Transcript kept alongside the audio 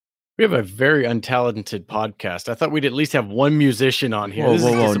We have a very untalented podcast. I thought we'd at least have one musician on here. This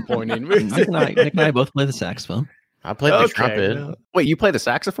is disappointing. Nick and I both play the saxophone. I played the trumpet. Well, Wait, you play the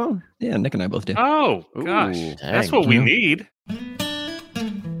saxophone? Yeah, Nick and I both do. Oh, gosh. Ooh, That's dang. what we need.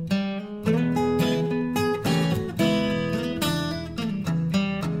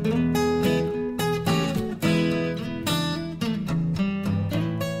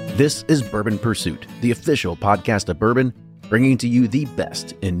 This is Bourbon Pursuit, the official podcast of bourbon, bringing to you the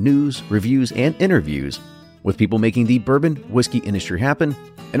best in news, reviews, and interviews with people making the bourbon whiskey industry happen.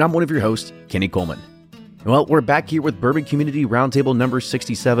 And I'm one of your hosts, Kenny Coleman. Well, we're back here with Bourbon Community Roundtable number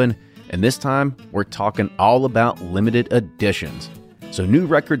 67, and this time we're talking all about limited editions. So new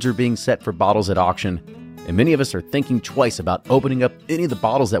records are being set for bottles at auction, and many of us are thinking twice about opening up any of the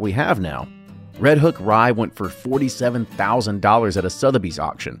bottles that we have now. Red Hook Rye went for $47,000 at a Sotheby's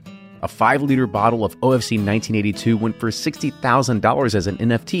auction. A 5-liter bottle of OFC 1982 went for $60,000 as an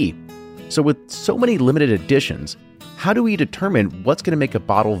NFT. So with so many limited editions, how do we determine what's going to make a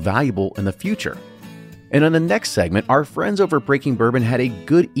bottle valuable in the future? And in the next segment, our friends over at Breaking Bourbon had a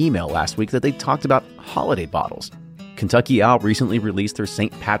good email last week that they talked about holiday bottles. Kentucky Owl recently released their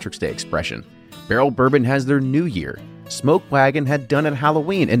St. Patrick's Day expression. Barrel Bourbon has their New Year. Smoke Wagon had done at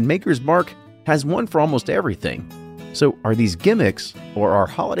Halloween, and Maker's Mark has one for almost everything. So are these gimmicks or are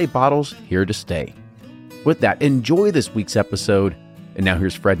holiday bottles here to stay? With that, enjoy this week's episode. And now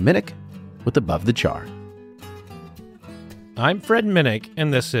here's Fred Minnick with Above the Char. I'm Fred Minnick,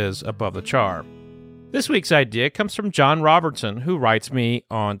 and this is Above the Char. This week's idea comes from John Robertson, who writes me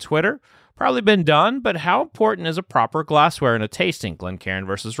on Twitter. Probably been done, but how important is a proper glassware in a tasting? Glencairn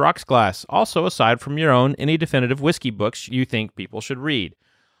versus Rocks Glass. Also, aside from your own, any definitive whiskey books you think people should read.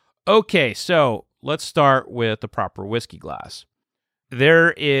 Okay, so let's start with the proper whiskey glass.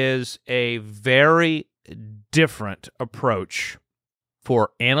 There is a very different approach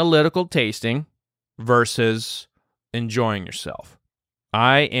for analytical tasting versus enjoying yourself.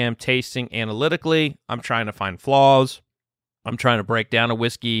 I am tasting analytically. I'm trying to find flaws. I'm trying to break down a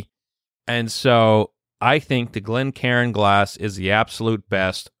whiskey. And so I think the Glencairn glass is the absolute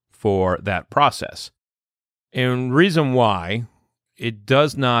best for that process. And reason why, it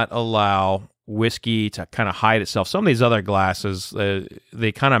does not allow whiskey to kind of hide itself. Some of these other glasses,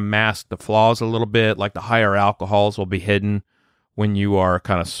 they kind of mask the flaws a little bit, like the higher alcohols will be hidden when you are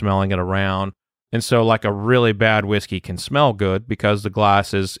kind of smelling it around. And so like a really bad whiskey can smell good because the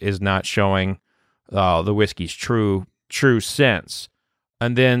glass is not showing the whiskey's true sense.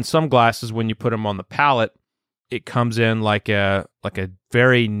 And then some glasses, when you put them on the palate, it comes in like a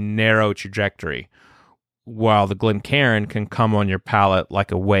very narrow trajectory, while the Glencairn can come on your palate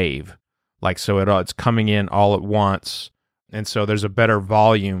like a wave. Like, so it's coming in all at once. And so there's a better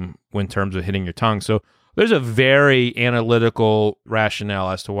volume in terms of hitting your tongue. So there's a very analytical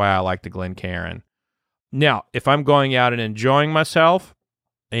rationale as to why I like the Glencairn. Now, if I'm going out and enjoying myself,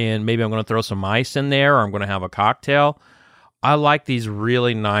 and maybe I'm going to throw some ice in there, or I'm going to have a cocktail, I like these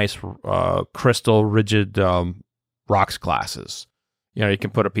really nice crystal rigid rocks glasses. You know, you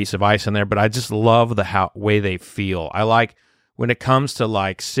can put a piece of ice in there, but I just love the way they feel. I like when it comes to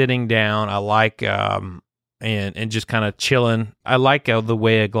like sitting down, I like and just kind of chilling. I like the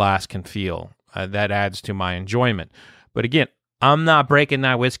way a glass can feel. That adds to my enjoyment. But again, I'm not breaking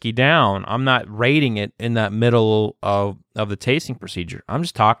that whiskey down. I'm not rating it in that middle of the tasting procedure. I'm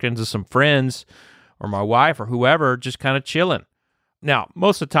just talking to some friends or my wife or whoever, just kind of chilling. Now,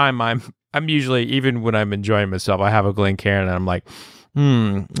 most of the time, I'm usually, even when I'm enjoying myself, I have a Glencairn and I'm like,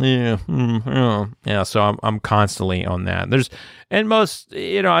 yeah. So I'm constantly on that. And most,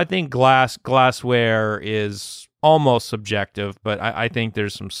 I think glassware is almost subjective, but I think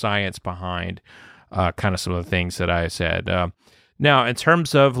there's some science behind kind of some of the things that I said. Now, in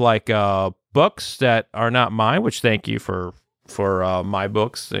terms of like books that are not mine, which thank you for my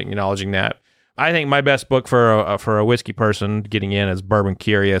books, acknowledging that. I think my best book for a whiskey person getting in is Bourbon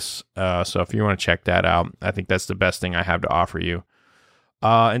Curious. So if you want to check that out, I think that's the best thing I have to offer you.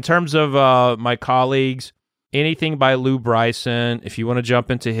 In terms of my colleagues, anything by Lou Bryson. If you want to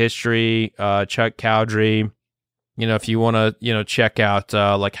jump into history, Chuck Cowdery. If you want to, check out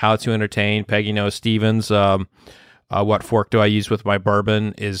like How to Entertain, Peggy Noe Stevens. What Fork Do I Use with My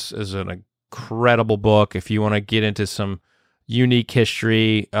Bourbon is an incredible book. If you want to get into some unique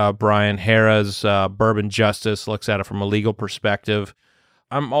history, Brian Harrah's Bourbon Justice looks at it from a legal perspective.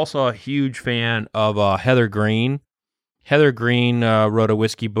 I'm also a huge fan of Heather Green. Heather Green wrote a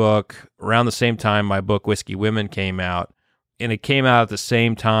whiskey book around the same time my book Whiskey Women came out, and it came out at the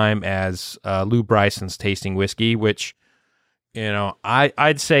same time as Lou Bryson's Tasting Whiskey, which,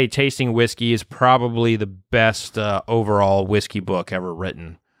 I'd say Tasting Whiskey is probably the best overall whiskey book ever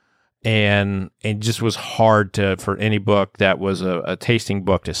written. and it just was hard for any book that was a tasting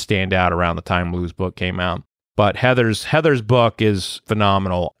book to stand out around the time Lou's book came out. But Heather's book is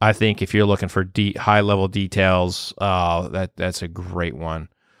phenomenal. I think if you're looking for high level details, that's a great one.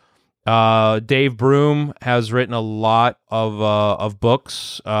 Dave Broom has written a lot of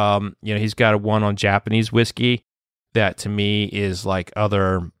books. He's got one on Japanese whiskey that to me is like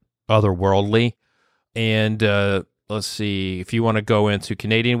otherworldly. And let's see, if you want to go into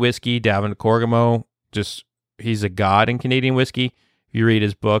Canadian whiskey, Davin Corgamo, he's a god in Canadian whiskey. If you read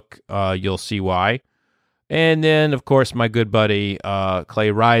his book, you'll see why. And then, of course, my good buddy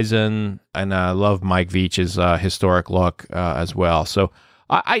Clay Risen, and I love Mike Veach's historic look as well. So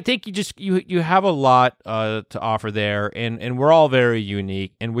I think you have a lot to offer there, and we're all very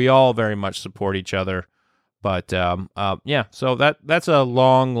unique, and we all very much support each other. But so that's a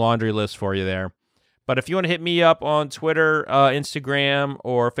long laundry list for you there. But if you want to hit me up on Twitter, Instagram,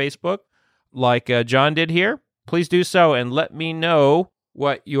 or Facebook, like John did here, please do so, and let me know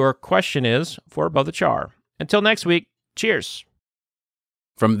what your question is for Above the Char. Until next week, cheers.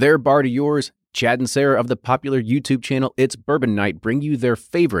 From their bar to yours, Chad and Sarah of the popular YouTube channel It's Bourbon Night bring you their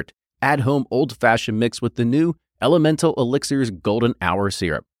favorite at-home old-fashioned mix with the new Elemental Elixirs Golden Hour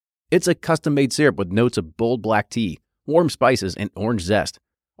Syrup. It's a custom-made syrup with notes of bold black tea, warm spices, and orange zest.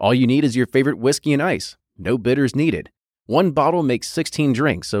 All you need is your favorite whiskey and ice. No bitters needed. One bottle makes 16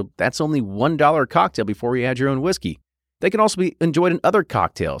 drinks, so that's only $1 a cocktail before you add your own whiskey. They can also be enjoyed in other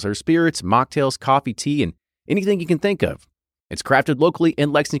cocktails or spirits, mocktails, coffee, tea, and anything you can think of. It's crafted locally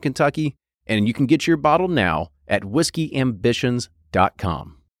in Lexington, Kentucky, and you can get your bottle now at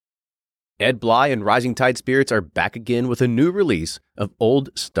whiskeyambitions.com. Ed Bly and Rising Tide Spirits are back again with a new release of Old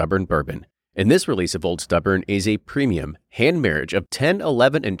Stubborn Bourbon. And this release of Old Stubborn is a premium hand marriage of 10,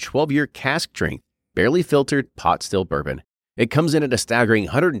 11, and 12-year cask strength, barely filtered pot still bourbon. It comes in at a staggering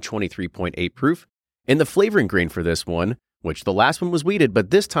 123.8 proof, and the flavoring grain for this one, which the last one was wheated,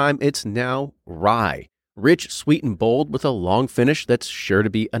 but this time it's now rye. Rich, sweet, and bold with a long finish that's sure to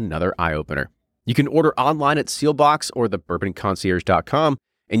be another eye-opener. You can order online at Sealbox or thebourbonconcierge.com,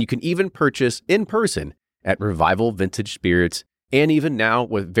 and you can even purchase in person at Revival Vintage Spirits, and even now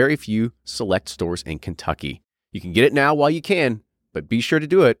with very few select stores in Kentucky. You can get it now while you can, but be sure to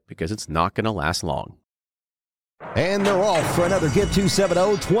do it because it's not going to last long. And they're off for another Give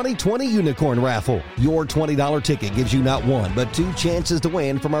 270 2020 Unicorn Raffle. Your $20 ticket gives you not one, but two chances to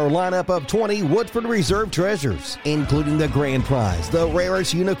win from our lineup of 20 Woodford Reserve treasures, including the grand prize, the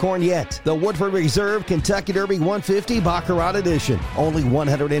rarest unicorn yet, the Woodford Reserve Kentucky Derby 150 Baccarat Edition. Only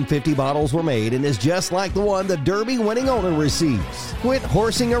 150 bottles were made and is just like the one the Derby winning owner receives. Quit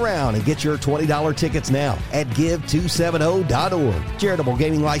horsing around and get your $20 tickets now at give270.org. Charitable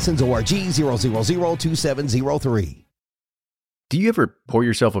Gaming License ORG 0002703. Do you ever pour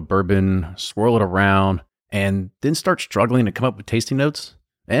yourself a bourbon, swirl it around, and then start struggling to come up with tasting notes?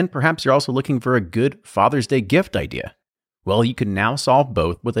 And perhaps you're also looking for a good Father's Day gift idea. Well, you can now solve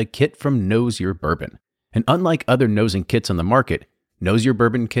both with a kit from Knows Your Bourbon. And unlike other nosing kits on the market, Knows Your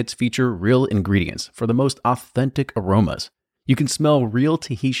Bourbon kits feature real ingredients for the most authentic aromas. You can smell real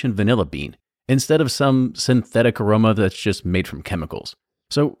Tahitian vanilla bean instead of some synthetic aroma that's just made from chemicals.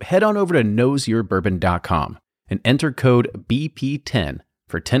 So head on over to knowsyourbourbon.com and enter code BP10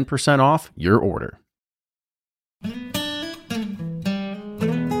 for 10% off your order.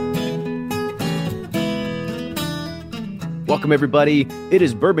 Welcome, everybody. It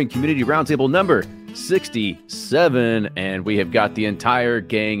is Bourbon Community Roundtable number 67, and we have got the entire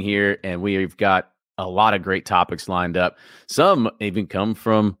gang here, and we've got a lot of great topics lined up. Some even come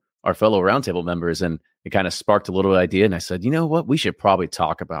from our fellow Roundtable members, and it kind of sparked a little idea, and I said, you know what? We should probably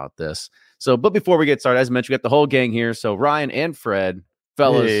talk about this. So, but before we get started, as I mentioned, we got the whole gang here. So Ryan and Fred,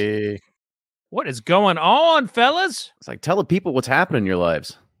 fellas. Hey. What is going on, fellas? It's like, tell the people what's happening in your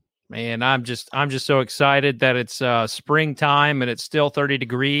lives. Man, I'm just so excited that it's springtime and it's still 30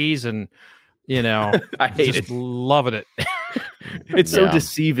 degrees and, you know, I hate just it. Loving it. It's so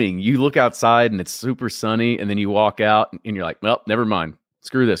deceiving. You look outside and it's super sunny, and then you walk out and you're like, well, never mind.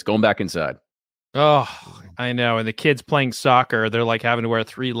 Screw this. Going back inside. Oh, I know. And the kids playing soccer, they're like having to wear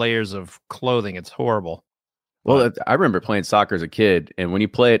 3 layers of clothing. It's horrible. Well, I remember playing soccer as a kid, and when you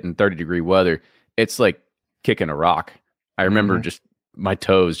play it in 30-degree weather, it's like kicking a rock. I remember just my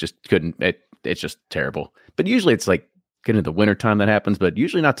toes just couldn't. It's just terrible. But usually it's like getting into the wintertime that happens, but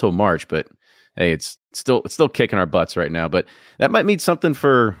usually not till March. But hey, it's still kicking our butts right now. But that might mean something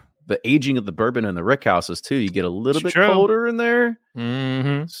for the aging of the bourbon and the rick houses too. You get a little bit colder in there,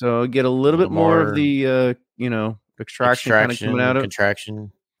 so get a little bit more of the extraction kind of coming out of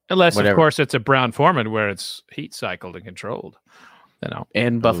contraction. Unless, of course, it's a Brown Forman where it's heat cycled and controlled.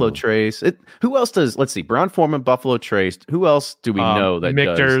 And Buffalo Trace. Who else does? Let's see. Brown-Forman, Buffalo Trace. Who else do we know that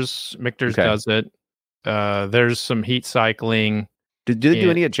does? Michter's does it. There's some heat cycling. Do they do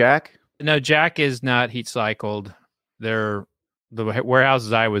any at Jack? No, Jack is not heat cycled. The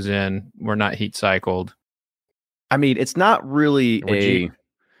warehouses I was in were not heat cycled. I mean, it's not really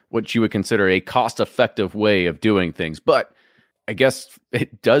what you would consider a cost-effective way of doing things, but I guess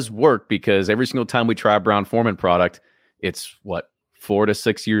it does work because every single time we try a Brown-Forman product, it's 4 to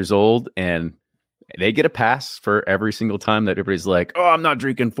 6 years old, and they get a pass for every single time that everybody's like, "Oh, I'm not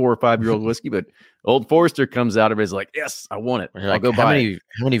drinking 4 or 5-year-old whiskey," but Old Forester comes out, everybody's like, "Yes, I want it. I'll go buy it."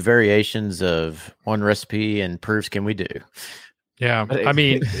 How many variations of one recipe and proofs can we do? Yeah, I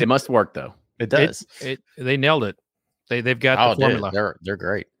mean, it must work though. It does. They nailed it. They've got the formula. Dude, they're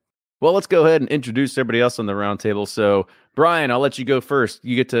great. Well, let's go ahead and introduce everybody else on the round table. So, Brian, I'll let you go first.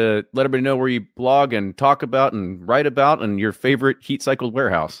 You get to let everybody know where you blog and talk about and write about and your favorite heat cycled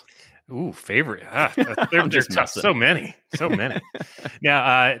warehouse. Ooh, favorite. So many.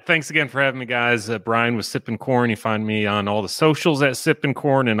 Yeah. Thanks again for having me, guys. Brian with Sippin' Corn. You find me on all the socials at Sippin'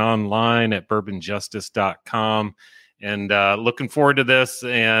 Corn and online at bourbonjustice.com. And looking forward to this.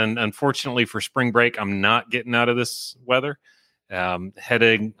 And unfortunately for spring break, I'm not getting out of this weather.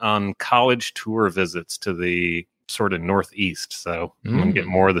 Heading on college tour visits to the sort of Northeast. So I'm going to get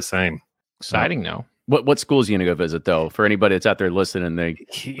more of the same. Exciting now. What schools are you going to go visit, though? For anybody that's out there listening, they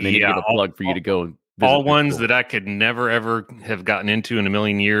need to get a plug for you to go and visit. All ones that I could never, ever have gotten into in a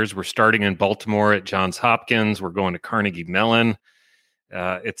million years. We're starting in Baltimore at Johns Hopkins. We're going to Carnegie Mellon.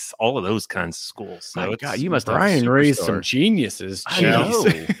 It's all of those kinds of schools. So God, you must have Brian raised some geniuses. I know.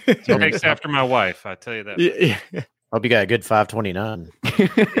 It takes after my wife, I tell you that. Yeah. Hope you got a good 529.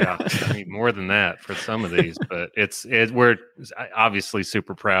 Yeah, I mean, more than that for some of these, but we're obviously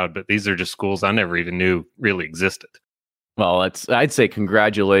super proud. But these are just schools I never even knew really existed. Well, I'd say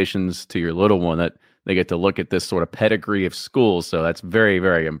congratulations to your little one that they get to look at this sort of pedigree of schools. So that's very,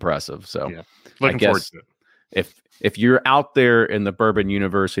 very impressive. So yeah, looking forward to it. If you're out there in the bourbon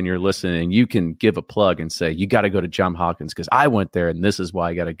universe and you're listening, you can give a plug and say, you got to go to Johns Hopkins because I went there and this is why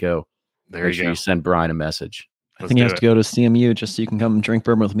I got to go. Make sure you send Brian a message. I think you have to go to CMU just so you can come drink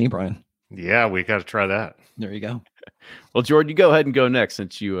bourbon with me, Brian. Yeah, we got to try that. There you go. Well, Jordan, you go ahead and go next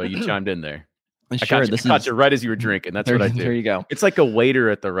since you chimed in there. Sure, I caught you right as you were drinking. That's what I do. There you go. It's like a waiter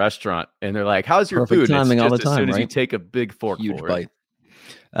at the restaurant, and they're like, "How's your Perfect food?" timing it's all just the time, as soon as you right? take a big fork, Huge bite.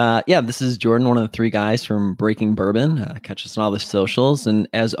 This is Jordan, one of the 3 guys from Breaking Bourbon. Catch us on all the socials, and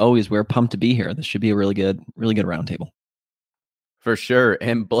as always, we're pumped to be here. This should be a really good roundtable. For sure.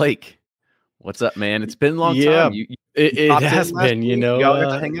 And Blake, what's up, man? It's been a long time. It has been, y'all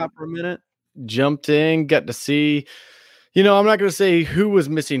got to hang out for a minute. Jumped in, got to see, I'm not going to say who was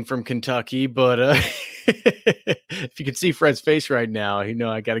missing from Kentucky, but if you can see Fred's face right now,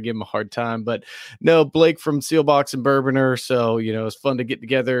 I got to give him a hard time. But no, Blake from Sealbox and Bourboner. So, it's fun to get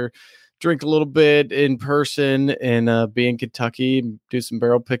together, drink a little bit in person and be in Kentucky and do some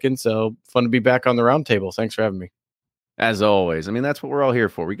barrel picking. So fun to be back on the round table. Thanks for having me. As always. I mean, that's what we're all here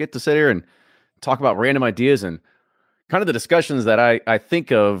for. We get to sit here and talk about random ideas and kind of the discussions that I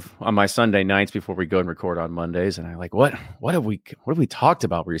think of on my Sunday nights before we go and record on Mondays. And I'm like, what have we talked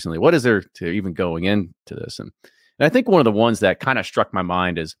about recently? What is there to even going into this? And I think one of the ones that kind of struck my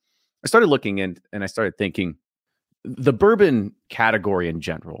mind is I started looking in and I started thinking the bourbon category in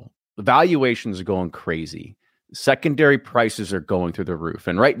general, the valuations are going crazy. Secondary prices are going through the roof.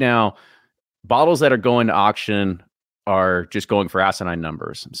 And right now, bottles that are going to auction are just going for asinine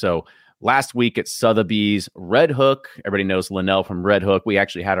numbers. So last week at Sotheby's, Red Hook, everybody knows Linnell from Red Hook. We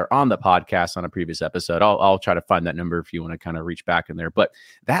actually had her on the podcast on a previous episode. I'll try to find that number if you want to kind of reach back in there. But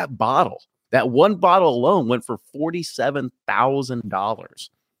that one bottle alone went for $47,000.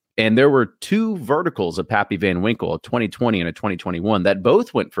 And there were 2 verticals of Pappy Van Winkle, a 2020 and a 2021, that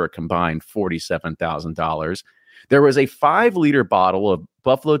both went for a combined $47,000. There was a 5-liter bottle of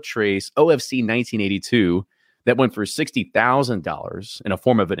Buffalo Trace OFC 1982 that went for $60,000 in a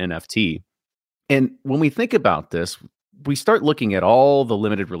form of an NFT. And when we think about this, we start looking at all the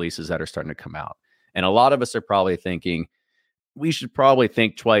limited releases that are starting to come out. And a lot of us are probably thinking, we should probably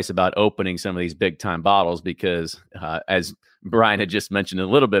think twice about opening some of these big time bottles because as Brian had just mentioned a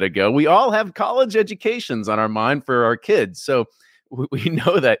little bit ago, we all have college educations on our mind for our kids. So we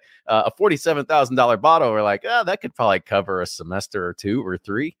know that a $47,000 bottle, we're like, that could probably cover a semester or 2 or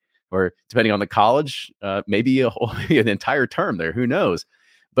 3. Or depending on the college, maybe an entire term there. Who knows?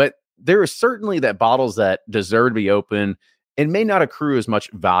 But there are certainly that bottles that deserve to be open and may not accrue as much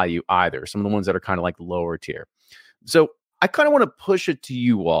value either. Some of the ones that are kind of like lower tier. So I kind of want to push it to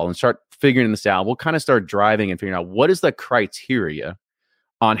you all and start figuring this out. We'll kind of start driving and figuring out what is the criteria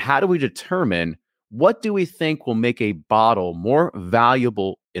on how do we determine what do we think will make a bottle more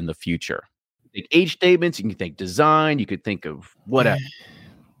valuable in the future. Think age statements, you can think design, you could think of whatever.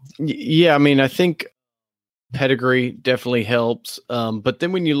 Yeah, I mean, I think pedigree definitely helps. But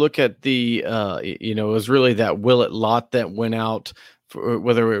then when you look at the, it was really that Willet lot that went out, for,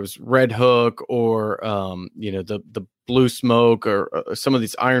 whether it was Red Hook or, the Blue Smoke or some of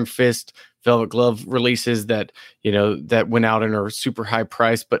these Iron Fist Velvet Glove releases that, that went out and are super high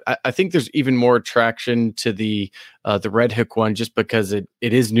price. But I think there's even more attraction to the Red Hook one just because it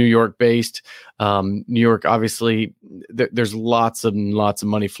is New York based. New York, obviously, there's lots of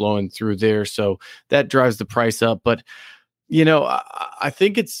money flowing through there. So that drives the price up. But, I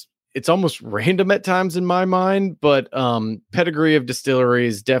think it's almost random at times in my mind. But pedigree of distillery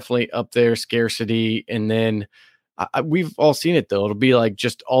is definitely up there, scarcity. And then we've all seen it, though. It'll be like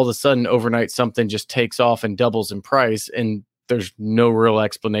just all of a sudden overnight something just takes off and doubles in price. And there's no real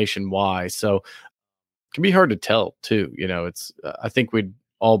explanation why. So it can be hard to tell, too. It's I think we'd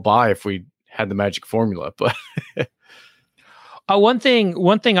all buy if we had the magic formula. But one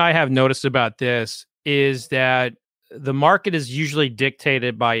thing I have noticed about this is that the market is usually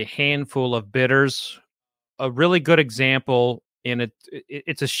dictated by a handful of bidders. A really good example, and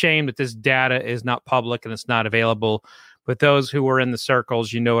it's a shame that this data is not public and it's not available, but those who were in the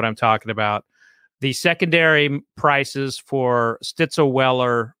circles, you know what I'm talking about. The secondary prices for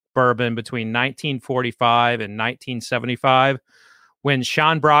Stitzel-Weller bourbon between 1945 and 1975, when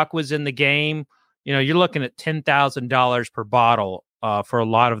Sean Brock was in the game, you're looking at $10,000 per bottle for a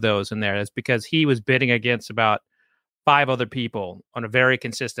lot of those in there. That's because he was bidding against about 5 other people on a very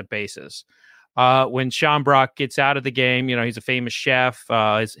consistent basis. When Sean Brock gets out of the game, he's a famous chef.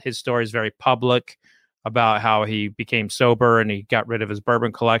 His story is very public about how he became sober and he got rid of his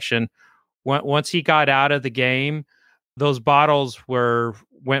bourbon collection. Once he got out of the game, those bottles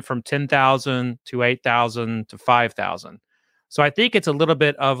went from 10,000 to 8,000 to 5,000. So I think it's a little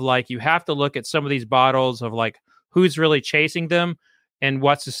bit of like, you have to look at some of these bottles of like who's really chasing them and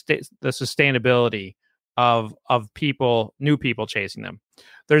what's the sustainability of people, new people chasing them.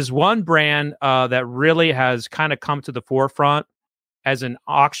 There's one brand that really has kind of come to the forefront as an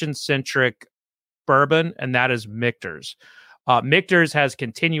auction-centric bourbon, and that is Michter's. Michter's has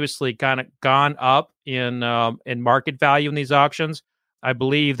continuously kind of gone up in market value in these auctions. I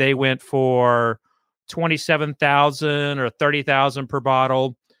believe they went for $27,000 or $30,000 per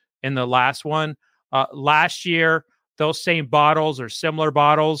bottle in the last one. Last year, those same bottles or similar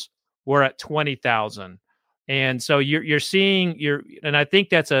bottles were at $20,000. And so you're seeing and I think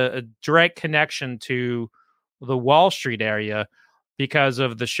that's a direct connection to the Wall Street area because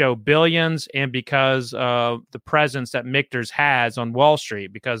of the show Billions and because of the presence that Michter's has on Wall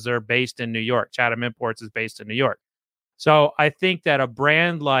Street because they're based in New York. Chatham Imports is based in New York. So I think that a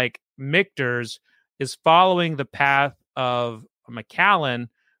brand like Michter's is following the path of Macallan,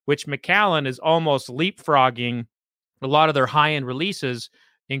 which Macallan is almost leapfrogging a lot of their high-end releases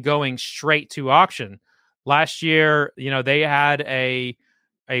and going straight to auction. Last year, they had a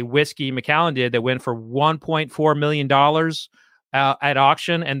whiskey Macallan did that went for $1.4 million at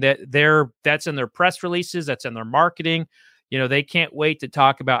auction, and that's in their press releases, that's in their marketing. They can't wait to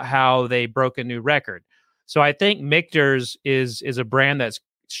talk about how they broke a new record. So I think Michter's is a brand that's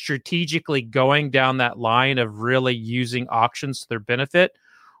strategically going down that line of really using auctions to their benefit.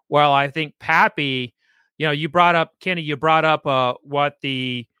 While I think Pappy, you brought up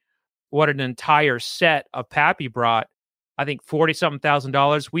what an entire set of Pappy brought. I think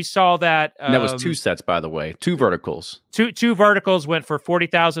 $40,000. We saw that. And that was 2 sets, by the way, 2 verticals. Two verticals went for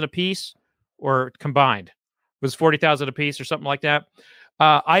 $40,000 a piece, or combined it was $40,000 a piece or something like that.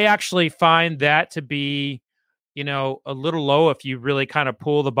 I actually find that to be, a little low if you really kind of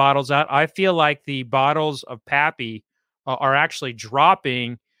pull the bottles out. I feel like the bottles of Pappy are actually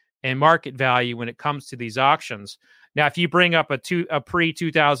dropping in market value when it comes to these auctions. Now, if you bring up a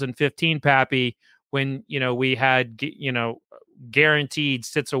pre-2015 Pappy, when we had guaranteed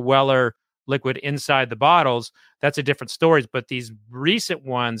Stitzel-Weller liquid inside the bottles, that's a different story. But these recent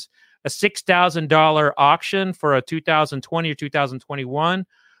ones, a $6,000 auction for a 2020 or 2021,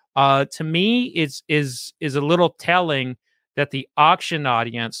 to me is a little telling that the auction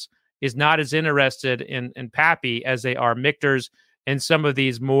audience is not as interested in Pappy as they are Michter's and some of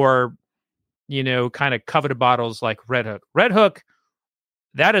these more kind of coveted bottles like Red Hook. Red Hook,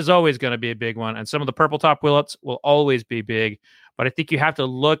 that is always going to be a big one. And some of the Purple Top Willets will always be big. But I think you have to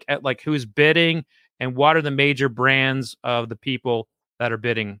look at like who's bidding and what are the major brands of the people that are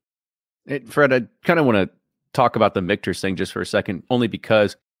bidding. Fred, I kind of want to talk about the Michter's thing just for a second, only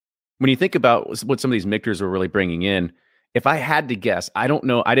because when you think about what some of these Michters were really bringing in, if I had to guess, I don't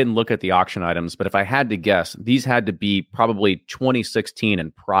know, I didn't look at the auction items, but if I had to guess, these had to be probably 2016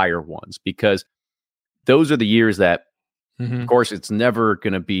 and prior ones, because those are the years that, of course, it's never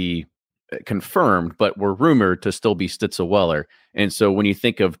going to be confirmed, but were rumored to still be Stitzel Weller. And so when you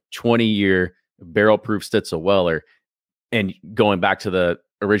think of 20-year barrel-proof Stitzel Weller, and going back to the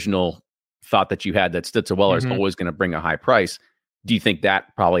original thought that you had that Stitzel Weller is always going to bring a high price, do you think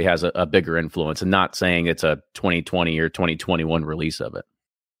that probably has a bigger influence? And not saying it's a 2020 or 2021 release of it.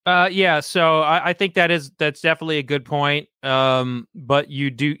 Yeah, so I think that's definitely a good point. But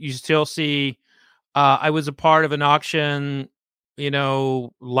you still see. I was a part of an auction,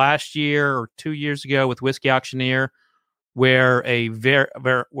 last year or 2 years ago with Whiskey Auctioneer, where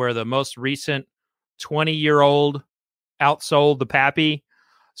where the most recent 20-year-old outsold the Pappy.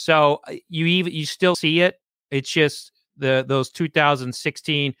 So you still see it. It's just those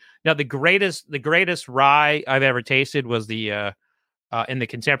 2016. Now the greatest rye I've ever tasted was the in the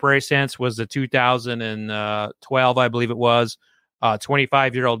contemporary sense was the 2012, I believe it was,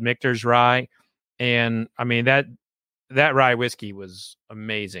 25-year-old Michter's rye. And I mean that rye whiskey was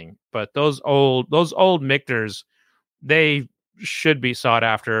amazing. But those old Michters, they should be sought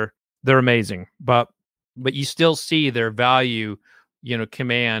after. They're amazing. But you still see their value,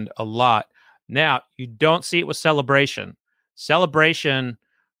 command a lot. Now, you don't see it with Celebration. Celebration,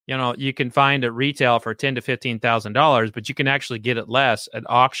 you can find at retail for $10,000 to $15,000, but you can actually get it less at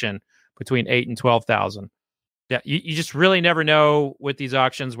auction between $8,000 and $12,000. Yeah, you just really never know with these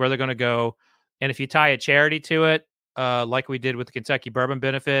auctions where they're going to go. And if you tie a charity to it, like we did with the Kentucky Bourbon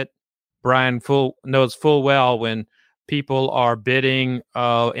Benefit, Brian knows full well when people are bidding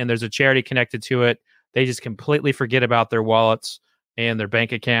and there's a charity connected to it, they just completely forget about their wallets and their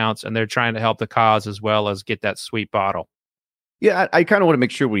bank accounts, and they're trying to help the cause as well as get that sweet bottle. Yeah, I kind of want to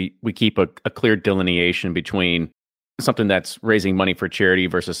make sure we keep a clear delineation between something that's raising money for charity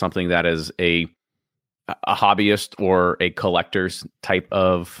versus something that is a hobbyist or a collector's type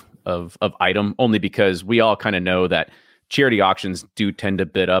of item, only because we all kind of know that charity auctions do tend to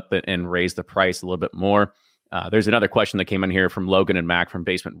bid up and raise the price a little bit more. There's another question that came in here from Logan and Mac from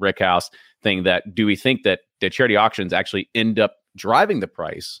Basement Brickhouse, saying that do we think that the charity auctions actually end up driving the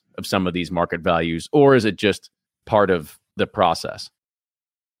price of some of these market values, or is it just part of the process?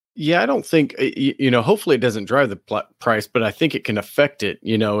 Yeah, I don't think, hopefully it doesn't drive the price, but I think it can affect it.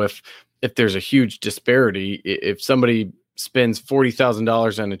 If there's a huge disparity, if somebody spends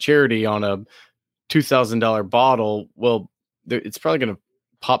 $40,000 on a charity on a $2,000 bottle, well, it's probably going to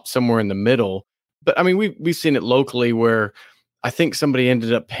pop somewhere in the middle. But I mean, we've seen it locally where I think somebody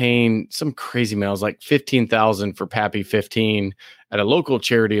ended up paying some crazy amount, like $15,000 for Pappy 15 at a local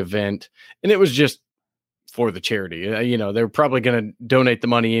charity event, and it was just for the charity. They're probably going to donate the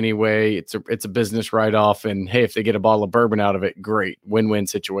money anyway. It's a business write-off, and hey, if they get a bottle of bourbon out of it, great, win-win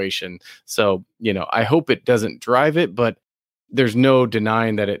situation. So I hope it doesn't drive it, but there's no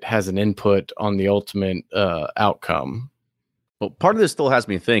denying that it has an input on the ultimate outcome. Well, part of this still has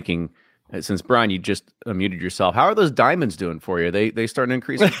me thinking. Since Brian, you just muted yourself, how are those diamonds doing for you? They starting to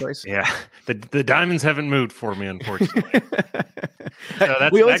increase in price? Yeah, the diamonds haven't moved for me, unfortunately.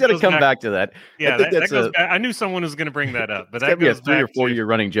 We always got to come back to that. Yeah, that goes back. I knew someone was going to bring that up, but that goes be a 3 or 4 year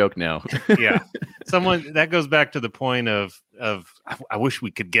running joke now. Yeah, that goes back to the point of I wish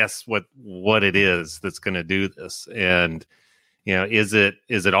we could guess what it is that's going to do this, and is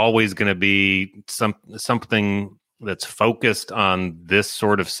it always going to be something that's focused on this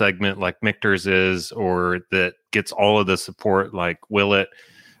sort of segment like Michter's is, or that gets all of the support like Willet?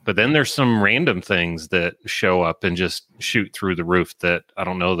 But then there's some random things that show up and just shoot through the roof that I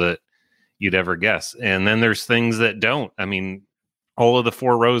don't know that you'd ever guess. And then there's things that don't. I mean, all of the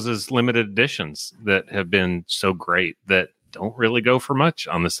Four Roses limited editions that have been so great that don't really go for much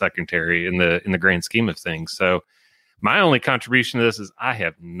on the secondary in the grand scheme of things. So my only contribution to this is I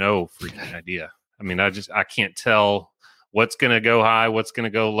have no freaking idea. I mean, I can't tell what's going to go high, what's going to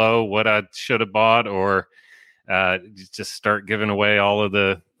go low, what I should have bought, or just start giving away all of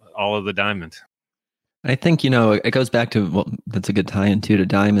the diamond. I think, it goes back to, that's a good tie-in too to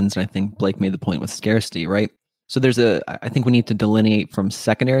diamonds. And I think Blake made the point with scarcity, right? So I think we need to delineate from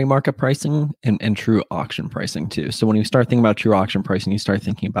secondary market pricing and true auction pricing too. So when you start thinking about true auction pricing, you start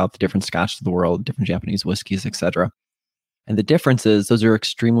thinking about the different Scotch of the world, different Japanese whiskeys, etc. And the difference is those are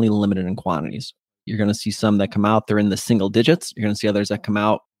extremely limited in quantities. You're going to see some that come out, they're in the single digits. You're going to see others that come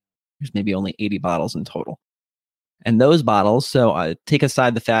out, there's maybe only 80 bottles in total. And those bottles, so take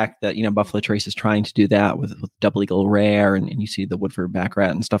aside the fact that, Buffalo Trace is trying to do that with Double Eagle Rare, and you see the Woodford Baccarat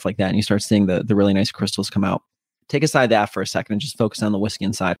and stuff like that, and you start seeing the really nice crystals come out. Take aside that for a second and just focus on the whiskey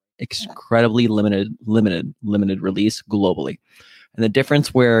inside. Incredibly limited release globally. And the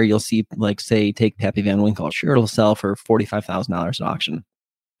difference where you'll see, like, say, take Pappy Van Winkle, sure, it'll sell for $45,000 at auction.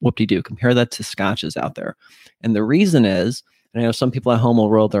 Whoop-de-doo. Compare that to scotches out there. And the reason is, and I know some people at home will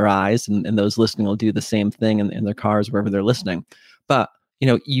roll their eyes, and those listening will do the same thing in their cars, wherever they're listening. But,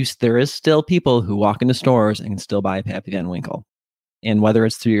 there is still people who walk into stores and can still buy a Pappy Van Winkle. And whether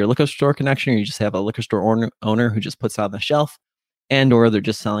it's through your liquor store connection, or you just have a liquor store owner who just puts it on the shelf, and or they're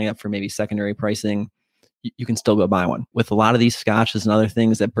just selling it for maybe secondary pricing, you can still go buy one. With a lot of these scotches and other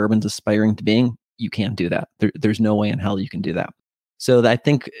things that bourbon's aspiring to being, you can't do that. There's no way in hell you can do that. So I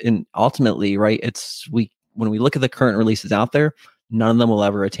think, ultimately, right, when we look at the current releases out there, none of them will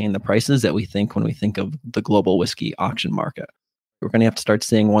ever attain the prices that we think when we think of the global whiskey auction market. We're going to have to start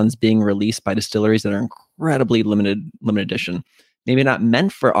seeing ones being released by distilleries that are incredibly limited edition. Maybe not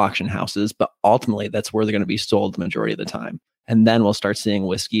meant for auction houses, but ultimately that's where they're going to be sold the majority of the time. And then we'll start seeing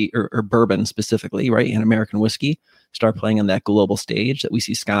whiskey or bourbon specifically, right, and American whiskey start playing on that global stage that we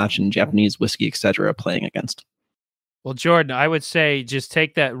see Scotch and Japanese whiskey, et cetera, playing against. Well, Jordan, I would say just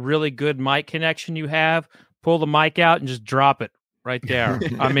take that really good mic connection you have, pull the mic out, and just drop it right there.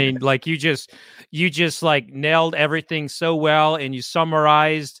 I mean, like you just like nailed everything so well, and you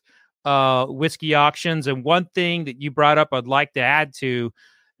summarized whiskey auctions. And one thing that you brought up, I'd like to add to,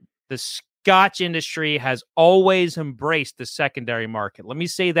 the Scotch industry has always embraced the secondary market. Let me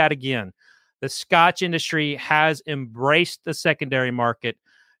say that again. The Scotch industry has embraced the secondary market,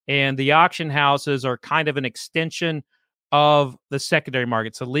 and the auction houses are kind of an extension of the secondary market.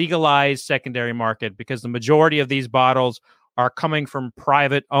 It's a legalized secondary market because the majority of these bottles are coming from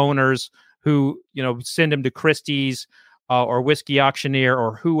private owners who, send them to Christie's or Whiskey Auctioneer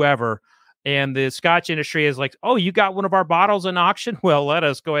or whoever. And the Scotch industry is like, oh, you got one of our bottles in auction? Well, let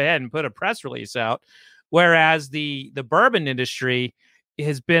us go ahead and put a press release out. Whereas the bourbon industry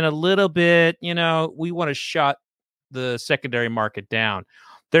has been a little bit, we want to shut the secondary market down.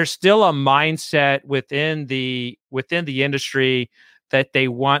 There's still a mindset within the industry that they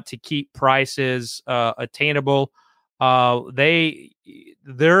want to keep prices attainable.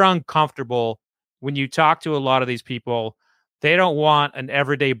 They're uncomfortable when you talk to a lot of these people. They don't want an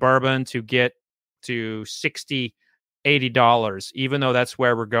everyday bourbon to get to $60, $80, even though that's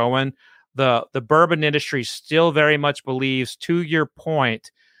where we're going. The bourbon industry still very much believes, to your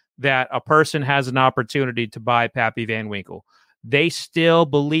point, that a person has an opportunity to buy Pappy Van Winkle. They still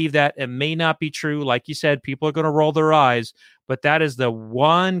believe that. It may not be true. Like you said, people are going to roll their eyes, but that is the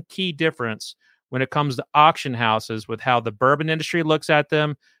one key difference when it comes to auction houses with how the bourbon industry looks at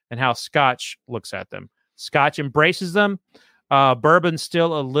them and how Scotch looks at them. Scotch embraces them. Bourbon's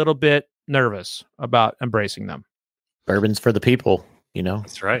still a little bit nervous about embracing them. Bourbon's for the people,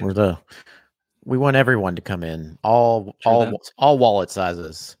 That's right. We want everyone to come in, all wallet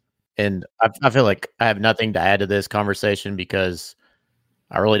sizes. And I feel like I have nothing to add to this conversation because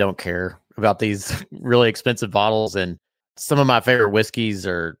I really don't care about these really expensive bottles. And some of my favorite whiskeys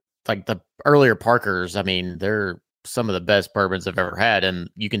are like the earlier Parkers. I mean, they're some of the best bourbons I've ever had, and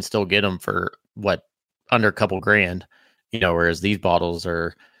you can still get them for under a couple grand, whereas these bottles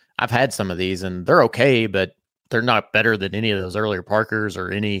I've had some of these and they're okay, but they're not better than any of those earlier Parkers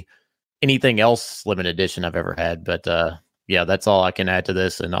or anything else limited edition I've ever had. But yeah, that's all I can add to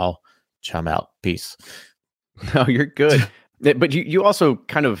this, and I'll chime out. Peace. No, you're good. But you also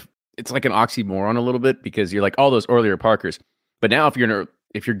kind of, it's like an oxymoron a little bit, because you're like all those earlier Parkers. But now if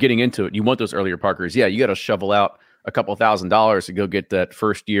you're getting into it, you want those earlier Parkers. Yeah, you got to shovel out a couple $1,000s to go get that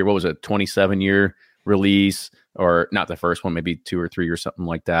first year. What was it? 27-year release, or not the first one, maybe 2 or 3 or something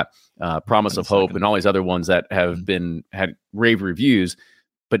like that. Promise of Hope and all these other ones that have had rave reviews.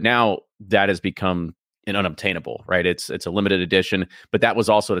 But now that has become an unobtainable, right? It's a limited edition, but that was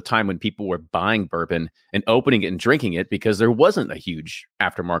also the time when people were buying bourbon and opening it and drinking it because there wasn't a huge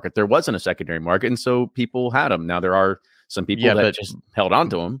aftermarket. There wasn't a secondary market. And so people had them. Now there are some people that just held on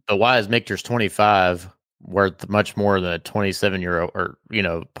to them. But why is Michter's 25 worth much more than a 27-year or,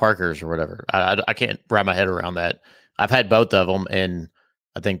 Parkers or whatever? I can't wrap my head around that. I've had both of them, and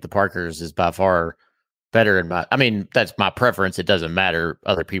I think the Parkers is by far better that's my preference. It doesn't matter.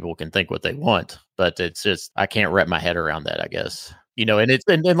 Other people can think what they want, but it's just, I can't wrap my head around that, I guess. And it's,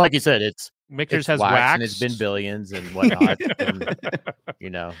 and like you said, Michter's has wax and it's been billions and whatnot.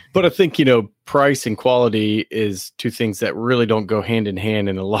 But I think, price and quality is two things that really don't go hand in hand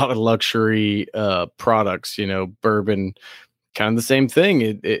in a lot of luxury products. Bourbon kind of the same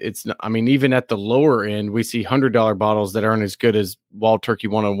thing. It's I mean, even at the lower end, we see $100 bottles that aren't as good as Wild Turkey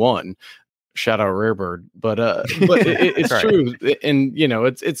 101. Shout out Rarebird, but it's right. true, and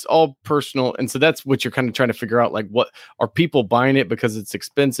it's all personal, and so that's what you're kind of trying to figure out. Like, what are people buying it because it's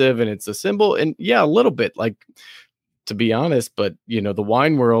expensive and it's a symbol? And yeah, a little bit, like, to be honest, but the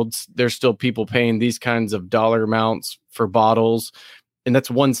wine worlds, there's still people paying these kinds of dollar amounts for bottles, and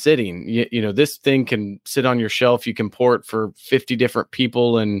that's one sitting. This thing can sit on your shelf. You can pour it for 50 different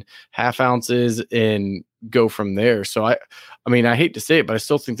people in half ounces and go from there. So I mean, I hate to say it, but I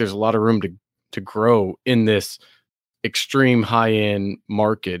still think there's a lot of room to grow in this extreme high end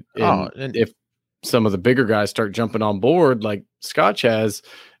market. And if some of the bigger guys start jumping on board, like Scotch has,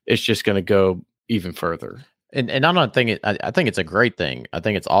 it's just going to go even further. And I'm not thinking. I think it's a great thing. I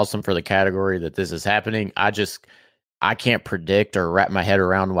think it's awesome for the category that this is happening. I can't predict or wrap my head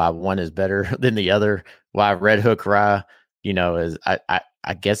around why one is better than the other. Why Red Hook Rye, is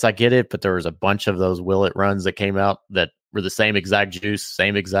I guess I get it, but there was a bunch of those Willet runs that came out that were the same exact juice,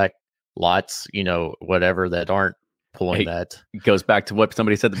 same exact lots, whatever, that aren't pulling that. It goes back to what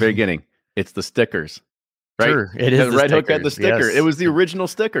somebody said at the very beginning. It's the stickers, right? Sure, it is. Red Hook had the sticker. Yes. It was the original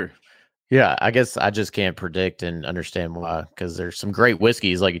sticker. Yeah, I guess I just can't predict and understand why, because there's some great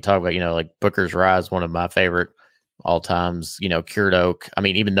whiskeys, like you talk about, like Booker's Rye is one of my favorite all times, Cured Oak. I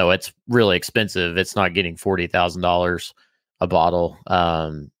mean, even though it's really expensive, it's not getting $40,000 a bottle.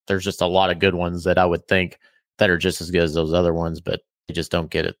 There's just a lot of good ones that I would think that are just as good as those other ones, but they just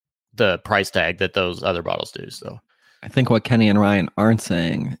don't get the price tag that those other bottles do. So I think what Kenny and Ryan aren't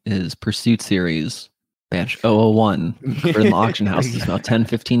saying is Pursuit Series batch 001 for the auction house is about 10,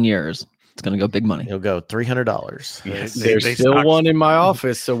 15 years. It's going to go big money. It'll go $300. Yes, There's still one in my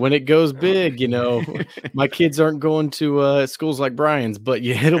office. So when it goes big, my kids aren't going to schools like Brian's, but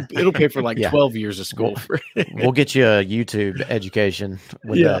yeah, it'll pay for 12 years of school. We'll get you a YouTube education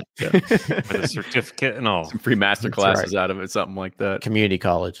with that. Yeah. With a certificate and all. Some free master classes out of it, something like that. Community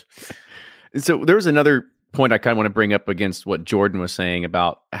college. So there was another point I kind of want to bring up against what Jordan was saying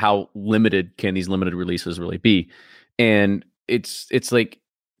about how limited can these limited releases really be. And it's like,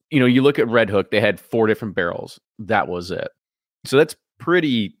 you look at Red Hook, they had 4 different barrels. That was it. So that's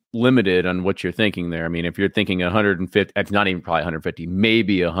pretty limited on what you're thinking there. I mean, if you're thinking 150, it's not even probably 150,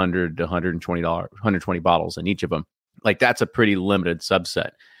 maybe 100 to $120 bottles in each of them. Like, that's a pretty limited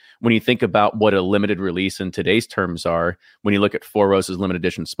subset. When you think about what a limited release in today's terms are, when you look at Four Roses limited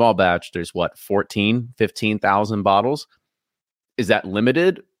edition small batch, there's 15,000 bottles. Is that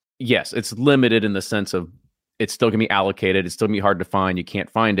limited? Yes, it's limited in the sense of it's still going to be allocated. It's still going to be hard to find. You can't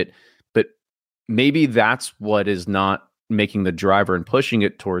find it. But maybe that's what is not making the driver and pushing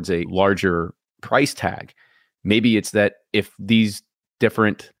it towards a larger price tag. Maybe it's that if these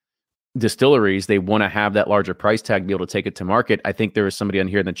different distilleries, they want to have that larger price tag, be able to take it to market. I think there was somebody on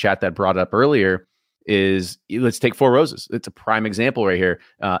here in the chat that brought it up earlier, let's take Four Roses. It's a prime example right here.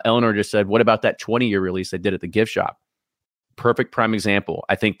 Eleanor just said, what about that 20-year release they did at the gift shop? Perfect prime example.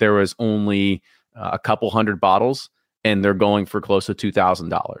 I think there was only a couple hundred bottles, and they're going for close to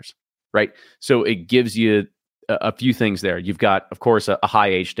 $2,000, right? So it gives you a few things there. You've got, of course, a high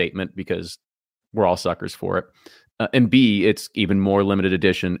age statement because we're all suckers for it. And B, it's even more limited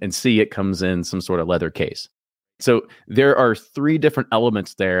edition. And C, it comes in some sort of leather case. So there are 3 different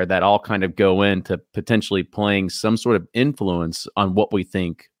elements there that all kind of go into potentially playing some sort of influence on what we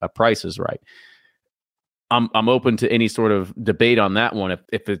think a price is right. I'm open to any sort of debate on that one.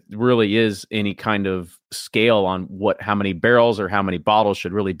 If it really is any kind of scale on how many barrels or how many bottles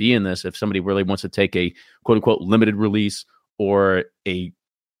should really be in this, if somebody really wants to take a quote unquote limited release or a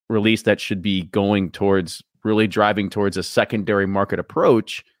release that should be going towards really driving towards a secondary market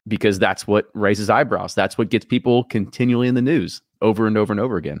approach, because that's what raises eyebrows. That's what gets people continually in the news over and over and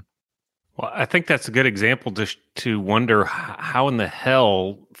over again. Well, I think that's a good example to wonder how in the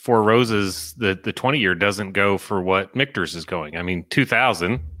hell Four Roses, the 20-year doesn't go for what Michter's is going. I mean,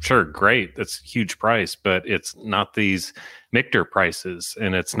 2,000, sure, great. That's a huge price, but it's not these Michter prices,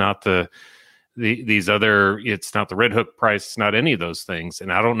 and it's not these other, it's not the Red Hook price, it's not any of those things.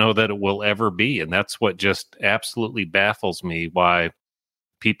 And I don't know that it will ever be. And that's what just absolutely baffles me, why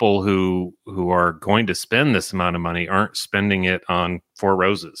people who are going to spend this amount of money aren't spending it on Four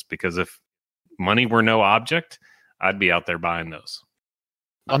Roses. Because if money were no object, I'd be out there buying those.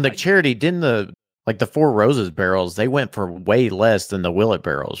 On the charity, didn't the Four Roses barrels, they went for way less than the Willet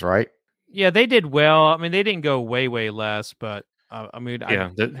barrels, right? Yeah, they did well. I mean, they didn't go way less, but I mean,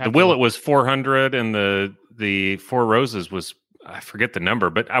 yeah, the Willet was 400 and the Four Roses was I forget the number,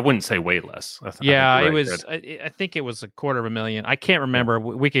 but I wouldn't say way less. It was. I think it was $250,000. I can't remember.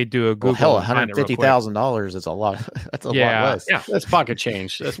 We could do a Google. Well, hell, $150,000 is a lot. That's a lot less. Yeah, that's pocket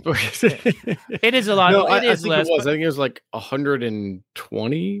change. It is a lot. No, it is think less. I think it was like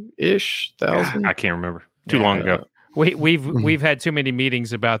 120-ish thousand. I can't remember. Too long ago. We've had too many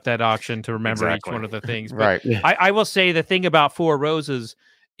meetings about that auction to remember each one of the things. But right. I will say the thing about Four Roses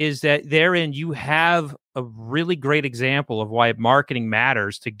is that therein you have a really great example of why marketing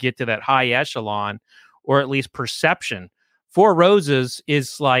matters to get to that high echelon, or at least perception. Four Roses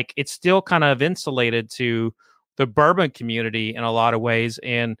is like, it's still kind of insulated to the bourbon community in a lot of ways,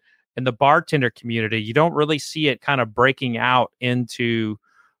 and in the bartender community, you don't really see it kind of breaking out into,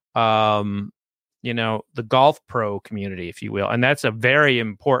 the golf pro community, if you will. And that's a very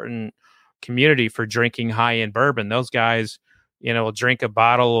important community for drinking high-end bourbon. Those guys, will drink a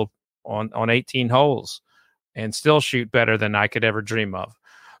bottle on 18 holes and still shoot better than I could ever dream of.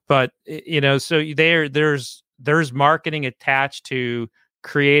 But, so there's marketing attached to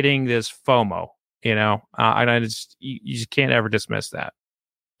creating this FOMO, and you just can't ever dismiss that.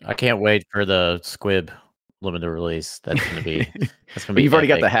 I can't wait for the Squib limited release. That's going to be. But you've already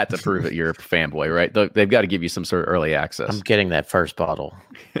got the hat to prove it. You're a fanboy, right? They've got to give you some sort of early access. I'm getting that first bottle.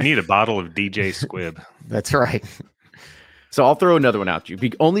 You need a bottle of DJ Squib. That's right. So I'll throw another one out to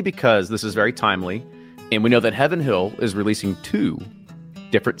you, only because this is very timely, and we know that Heaven Hill is releasing 2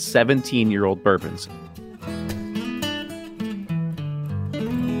 different 17-year-old bourbons.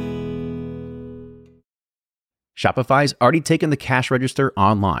 Shopify's already taken the cash register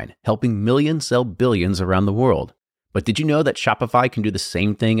online, helping millions sell billions around the world. But did you know that Shopify can do the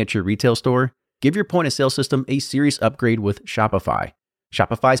same thing at your retail store? Give your point-of-sale system a serious upgrade with Shopify.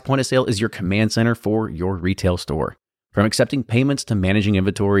 Shopify's point-of-sale is your command center for your retail store. From accepting payments to managing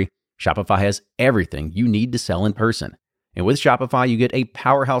inventory, Shopify has everything you need to sell in person. And with Shopify, you get a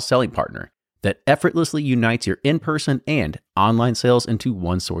powerhouse selling partner that effortlessly unites your in-person and online sales into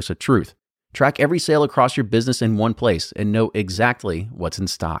one source of truth. Track every sale across your business in one place and know exactly what's in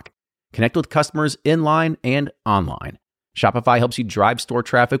stock. Connect with customers in-line and online. Shopify helps you drive store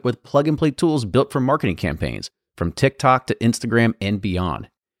traffic with plug-and-play tools built for marketing campaigns, from TikTok to Instagram and beyond.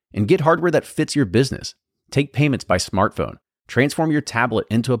 And get hardware that fits your business. Take payments by smartphone, transform your tablet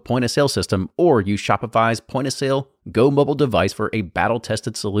into a point-of-sale system, or use Shopify's point-of-sale Go mobile device for a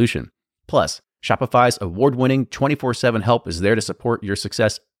battle-tested solution. Plus, Shopify's award-winning 24/7 help is there to support your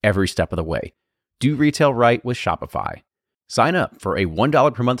success every step of the way. Do retail right with Shopify. Sign up for a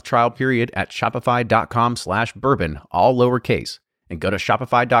 $1 per month trial period at shopify.com/bourbon, all lowercase, and go to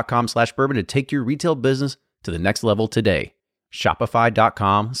shopify.com/bourbon to take your retail business to the next level today.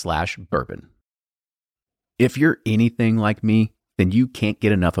 Shopify.com/bourbon. If you're anything like me, then you can't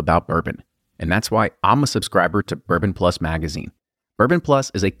get enough about bourbon. And that's why I'm a subscriber to Bourbon Plus magazine. Bourbon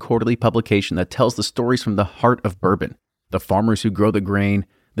Plus is a quarterly publication that tells the stories from the heart of bourbon, the farmers who grow the grain,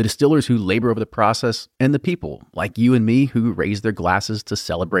 the distillers who labor over the process, and the people like you and me who raise their glasses to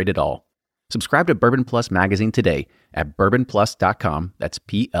celebrate it all. Subscribe to Bourbon Plus magazine today at bourbonplus.com, that's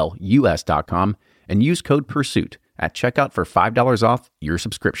PLUS.com, and use code PURSUIT at checkout for $5 off your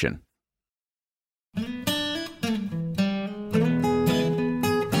subscription.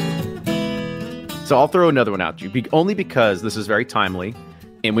 So I'll throw another one out to you, only because this is very timely,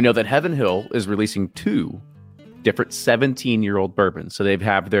 and we know that Heaven Hill is releasing 2 different 17-year-old bourbons. So they've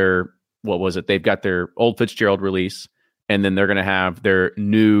their, they've got their Old Fitzgerald release, and then they're going to have their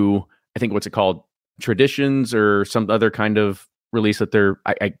new, I think, what's it called? Traditions or some other kind of release that they're,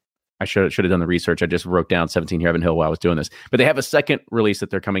 I should have done the research. I just wrote down 17 Heaven Hill while I was doing this. But they have a second release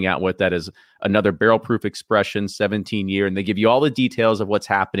that they're coming out with that is another barrel-proof expression, 17-year, and they give you all the details of what's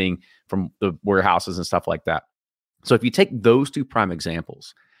happening from the warehouses and stuff like that. So if you take those 2 prime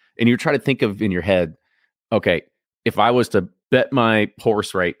examples and you're trying to think of in your head, okay, if I was to bet my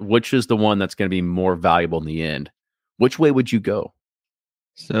horse right, which is the one that's going to be more valuable in the end, which way would you go?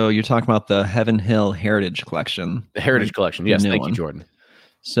 So you're talking about the Heaven Hill Heritage Collection. The Heritage Collection. Yes, thank you, Jordan.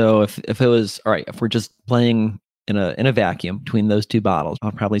 So if it was, all right, if we're just playing in a vacuum between those 2 bottles,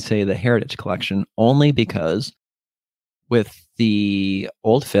 I'll probably say the Heritage Collection, only because with the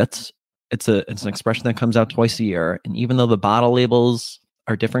Old Fitz, it's an expression that comes out twice a year. And even though the bottle labels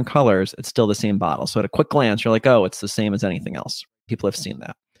are different colors, it's still the same bottle. So at a quick glance, you're like, oh, it's the same as anything else. People have seen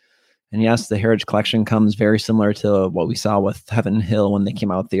that. And yes, the Heritage Collection comes very similar to what we saw with Heaven Hill when they came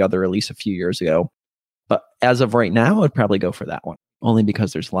out with the other release a few years ago. But as of right now, I'd probably go for that one, only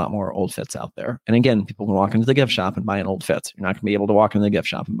because there's a lot more Old Fitz out there. And again, people can walk into the gift shop and buy an Old Fitz. You're not going to be able to walk into the gift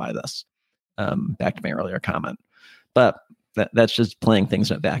shop and buy this. Back to my earlier comment. But that's just playing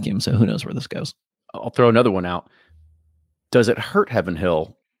things in a vacuum. So who knows where this goes. I'll throw another one out. does it hurt Heaven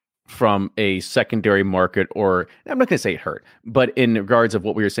Hill from a secondary market? Or I'm not going to say hurt, but in regards of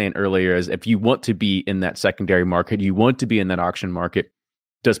what we were saying earlier, is if you want to be in that secondary market, you want to be in that auction market,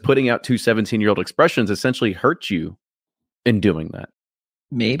 does putting out two 17-year-old expressions essentially hurt you in doing that?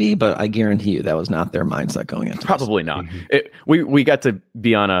 Maybe, but I guarantee you that was not their mindset going into Probably this. not. We got to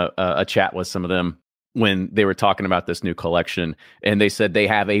be on a chat with some of them when they were talking about this new collection, and they said they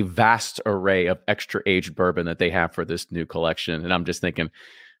have a vast array of extra aged bourbon that they have for this new collection. And I'm just thinking,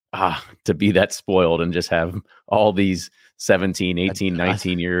 to be that spoiled and just have all these 17, 18,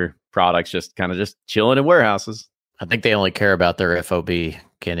 19 year products just kind of just chilling in warehouses. I think they only care about their FOB,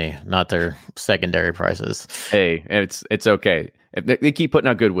 Kenny, not their secondary prices. Hey, it's okay. If they keep putting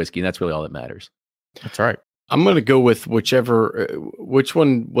out good whiskey, and that's really all that matters. That's right. I'm going to go with which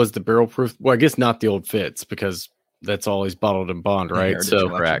one was the barrel proof? Well, I guess not the Old Fitz, because that's always bottled in bond, right? So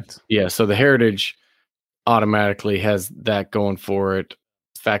correct. Yeah. So the Heritage automatically has that going for it.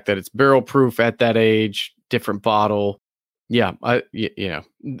 The fact that it's barrel proof at that age, different bottle. Yeah.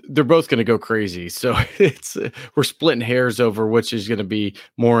 They're both going to go crazy. So we're splitting hairs over which is going to be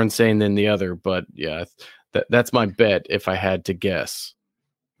more insane than the other. But yeah, that's my bet if I had to guess.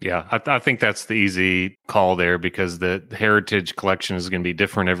 Yeah, I think that's the easy call there, because the Heritage collection is going to be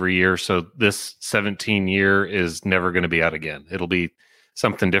different every year. So this 17 year is never going to be out again. It'll be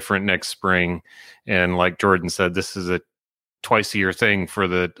something different next spring. And like Jordan said, this is a twice a year thing for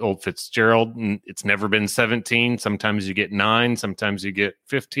the Old Fitzgerald. And it's never been 17. Sometimes you get 9, sometimes you get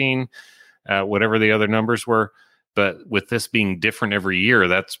 15, whatever the other numbers were. But with this being different every year,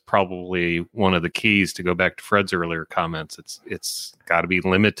 that's probably one of the keys, to go back to Fred's earlier comments. It's got to be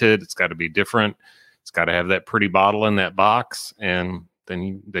limited. It's got to be different. It's got to have that pretty bottle in that box, and then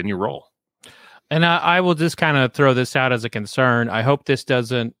you roll. And I will just kind of throw this out as a concern. I hope this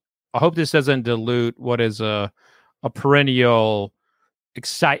doesn't dilute what is a perennial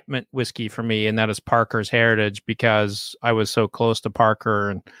excitement whiskey for me, and that is Parker's Heritage, because I was so close to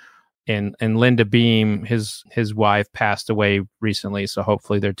Parker, and Linda Beam, his wife, passed away recently, so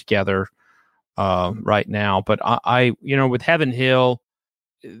hopefully they're together right now. But I with Heaven Hill,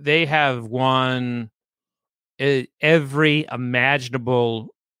 they have won every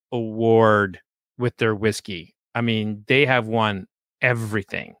imaginable award with their whiskey. I mean, they have won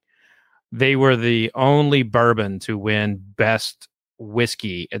everything. They were the only bourbon to win best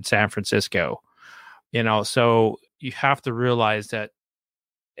whiskey in San Francisco. So you have to realize that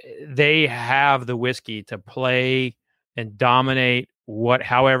they have the whiskey to play and dominate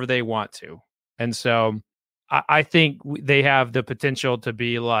however they want to. And so I think they have the potential to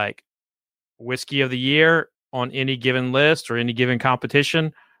be like whiskey of the year on any given list or any given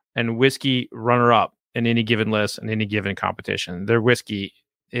competition, and whiskey runner up in any given list and any given competition. Their whiskey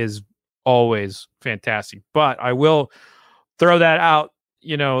is always fantastic. But I will throw that out,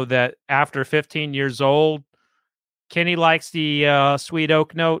 that after 15 years old, Kenny likes the sweet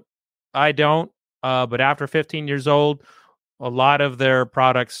oak note. I don't. But after 15 years old, a lot of their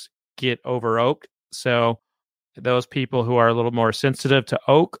products get over oaked. So those people who are a little more sensitive to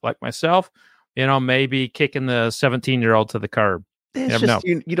oak, like myself, maybe kicking the 17-year-old to the curb. It's just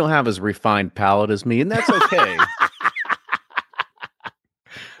you don't have as refined palate as me, and that's okay.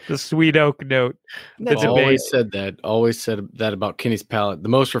 The sweet oak note. Always said that about Kenny's palate. The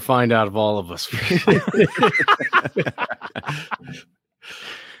most refined out of all of us.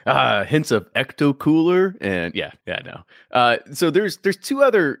 Hints of ecto cooler, and no. So there's two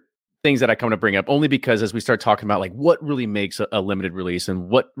other things that I come to bring up, only because as we start talking about like what really makes a limited release and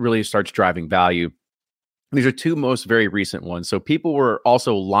what really starts driving value, these are two most very recent ones. So people were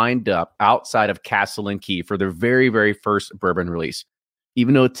also lined up outside of Castle and Key for their very, very first bourbon release,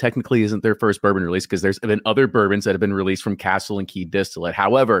 even though it technically isn't their first bourbon release, because there's been other bourbons that have been released from Castle and Key Distillate.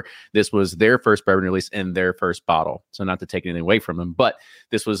 However, this was their first bourbon release in their first bottle. So not to take anything away from them, but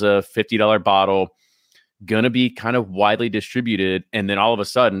this was a $50 bottle, going to be kind of widely distributed. And then all of a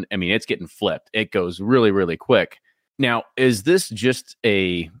sudden, I mean, it's getting flipped. It goes really, really quick. Now, is this just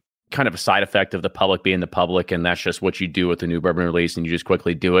a kind of a side effect of the public being the public, and that's just what you do with the new bourbon release and you just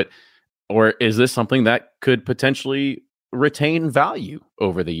quickly do it? Or is this something that could potentially retain value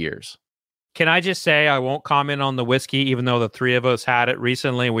over the years? Can I just say I won't comment on the whiskey, even though the three of us had it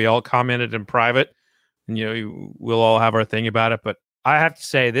recently. We all commented in private, and we'll all have our thing about it. But I have to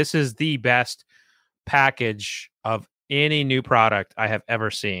say, this is the best package of any new product I have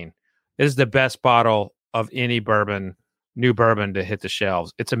ever seen. This is the best bottle of any new bourbon to hit the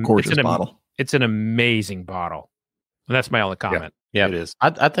shelves. It's a gorgeous bottle. It's an amazing bottle. And that's my only comment. Yeah, it is.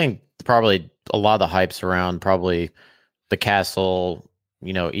 I think probably a lot of the hype's around probably the Castle,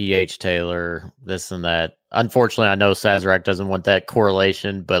 E.H. Taylor, this and that. unfortunately, I know Sazerac doesn't want that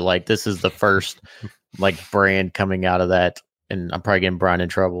correlation, but like this is the first like brand coming out of that, and I'm probably getting Brian in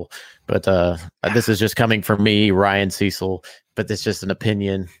trouble, but this is just coming from me, Ryan Cecil. But it's just an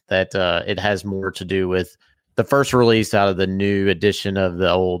opinion that it has more to do with the first release out of the new edition of the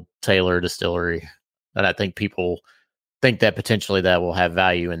old Taylor distillery, and I think people think that potentially that will have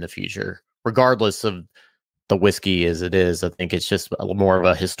value in the future, regardless of the whiskey as it is. I think it's just a little more of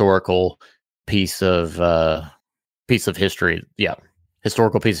a historical piece of history. Yeah,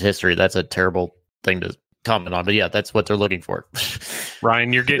 historical piece of history. That's a terrible thing to comment on, but yeah, that's what they're looking for.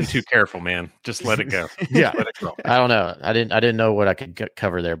 Ryan, you're getting too careful, man. Just let it go. Yeah, let it go. I don't know. I didn't know what I could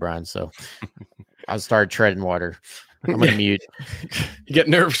cover there, Brian. So I started treading water. I'm gonna mute. You get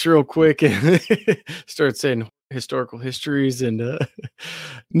nervous real quick and start saying historical histories, and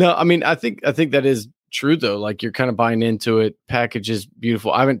no, I mean, I think that is true though. Like you're kind of buying into it. Package is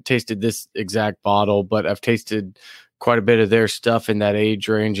beautiful. I haven't tasted this exact bottle, but I've tasted quite a bit of their stuff in that age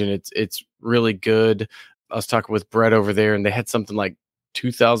range, and it's really good. I was talking with Brett over there, and they had something like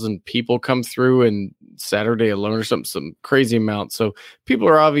 2,000 people come through and Saturday alone or some crazy amount. So people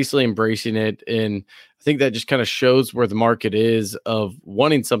are obviously embracing it. And I think that just kind of shows where the market is of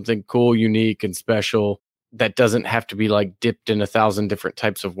wanting something cool, unique, and special that doesn't have to be like dipped in 1,000 different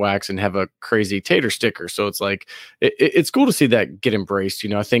types of wax and have a crazy tater sticker. So it's like, it's cool to see that get embraced. You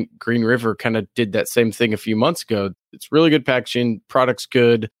know, I think Green River kind of did that same thing a few months ago. It's really good packaging, product's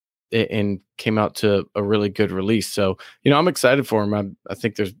good, and came out to a really good release. So, you know, I'm excited for them. I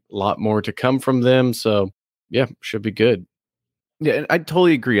think there's a lot more to come from them. So yeah, should be good. Yeah, and I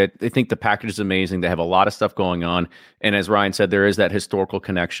totally agree. I think the package is amazing. They have a lot of stuff going on. And as Ryan said, there is that historical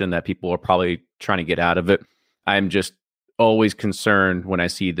connection that people are probably trying to get out of it. I'm just always concerned when I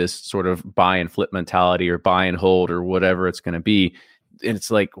see this sort of buy and flip mentality or buy and hold or whatever it's going to be. And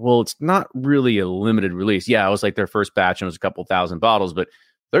it's like, well, it's not really a limited release. Yeah, it was like their first batch and it was a couple thousand bottles, but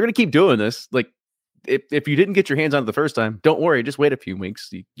they're going to keep doing this. Like, if you didn't get your hands on it the first time, don't worry. Just wait a few weeks.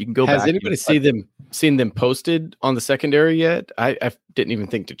 You can go back. Has anybody seen them posted on the secondary yet? I didn't even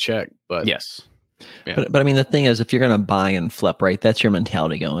think to check, but yes. Yeah. But I mean, the thing is, if you're going to buy and flip, right, that's your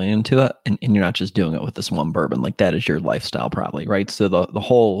mentality going into it. And you're not just doing it with this one bourbon. Like that is your lifestyle probably, right? So the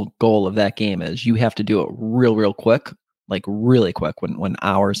whole goal of that game is you have to do it real quick, like really quick when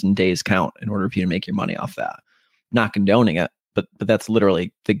hours and days count in order for you to make your money off that. Not condoning it, but that's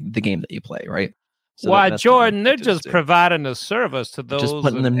literally the game that you play, right? So why, Jordan, they're just providing a service to those. Just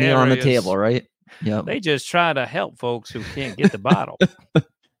putting them near on the table, right? Yeah. They just try to help folks who can't get the bottle.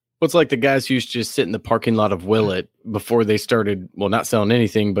 Well, it's like the guys who used to just sit in the parking lot of Willett before they started, well, not selling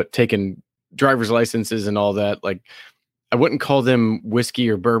anything, but taking driver's licenses and all that. Like, I wouldn't call them whiskey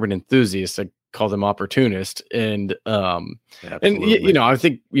or bourbon enthusiasts. I call them opportunists. And, you know, I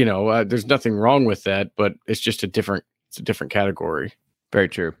think, you know, there's nothing wrong with that, but it's just a different category. Very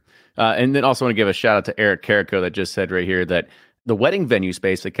true. And then also want to give a shout out to Eric Carrico that just said right here that the wedding venue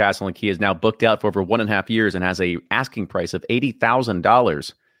space at Castle and Key is now booked out for over 1.5 years and has a asking price of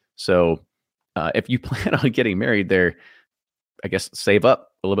 $80,000. So if you plan on getting married there, I guess save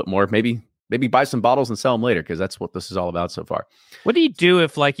up a little bit more, maybe buy some bottles and sell them later, because that's what this is all about so far. What do you do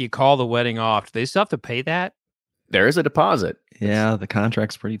if like you call the wedding off? Do they still have to pay that? There is a deposit. Yeah, the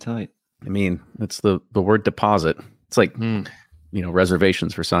contract's pretty tight. I mean, it's the word deposit. It's like, you know,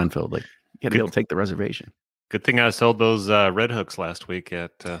 reservations for Seinfeld. Like, you got to be able to take the reservation. Good thing I sold those Red Hooks last week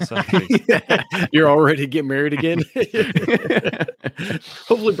at Sotheby's. You're already getting married again?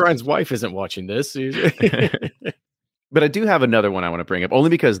 Hopefully Brian's wife isn't watching this. But I do have another one I want to bring up, only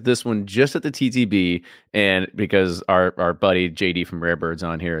because this one just at the TTB, and because our buddy JD from Rare Bird's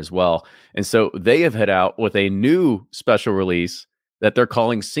on here as well. And so they have hit out with a new special release that they're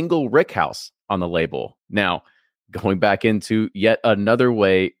calling Single Rickhouse on the label. Now, going back into yet another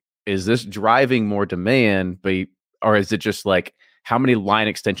way, is this driving more demand, or is it just like, how many line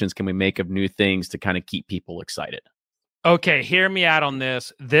extensions can we make of new things to kind of keep people excited? Okay, hear me out on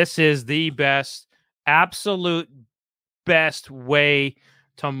this. This is the absolute best way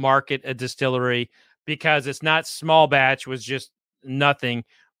to market a distillery, because it's not small batch was just nothing.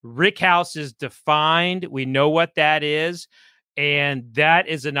 Rickhouse is defined. We know what that is. And that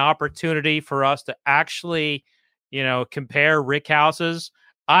is an opportunity for us to actually, you know, compare Rickhouses.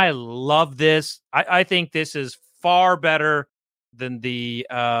 I love this. I think this is far better than the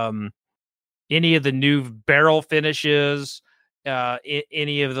any of the new barrel finishes,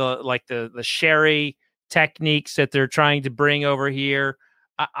 any of the sherry techniques that they're trying to bring over here.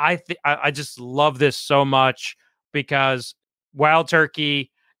 I just love this so much, because Wild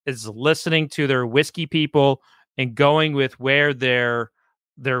Turkey is listening to their whiskey people and going with where their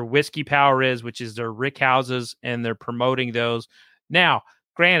their whiskey power is, which is their rick houses, and they're promoting those. Now,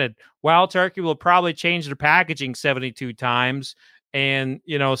 granted, Wild Turkey will probably change their packaging 72 times, and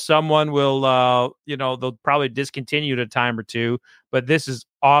someone will they'll probably discontinue it a time or two, but this is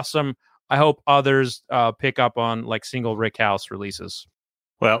awesome. I hope others pick up on like single rick house releases.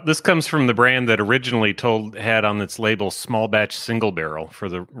 Well, this comes from the brand that originally had on its label small batch single barrel for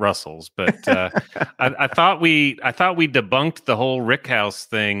the Russells, but I thought we debunked the whole rickhouse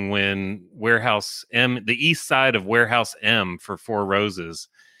thing when Warehouse M, the east side of Warehouse M for Four Roses,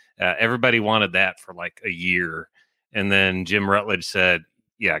 everybody wanted that for like a year, and then Jim Rutledge said,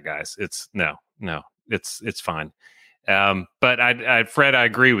 "Yeah, guys, it's fine." But Fred, I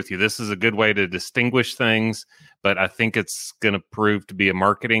agree with you. This is a good way to distinguish things, but I think it's going to prove to be a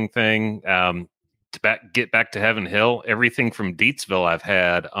marketing thing. Get back to Heaven Hill, everything from Deatsville I've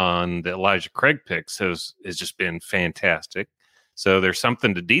had on the Elijah Craig picks has just been fantastic. So there's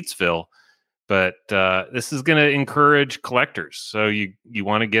something to Deatsville, but this is going to encourage collectors. So you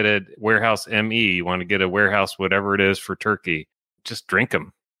want to get a Warehouse ME, you want to get a Warehouse whatever it is for turkey, just drink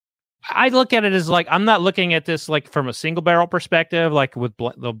them. I look at it as like, I'm not looking at this like from a single barrel perspective, like with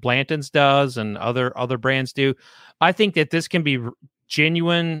the Blanton's does and other brands do. I think that this can be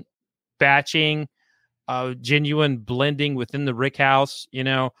genuine batching, genuine blending within the rick house.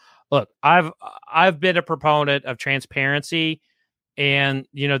 Look, I've been a proponent of transparency, and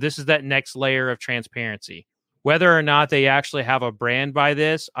this is that next layer of transparency. Whether or not they actually have a brand by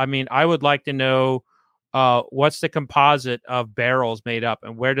this, I mean, I would like to know what's the composite of barrels made up,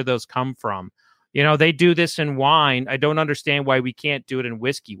 and where do those come from? They do this in wine. I don't understand why we can't do it in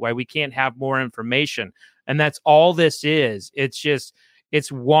whiskey, why we can't have more information. And that's all this is.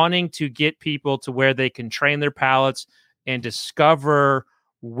 It's wanting to get people to where they can train their palates and discover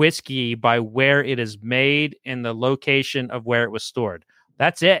whiskey by where it is made and the location of where it was stored.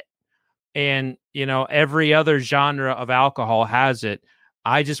 That's it. And, every other genre of alcohol has it.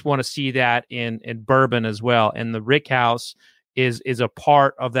 I just want to see that in bourbon as well. And the rick house is a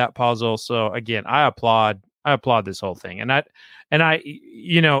part of that puzzle. So again, I applaud this whole thing. And I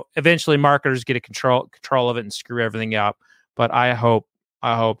eventually marketers get a control of it and screw everything up. But I hope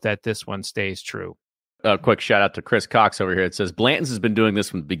that this one stays true. A quick shout out to Chris Cox over here. It says Blanton's has been doing this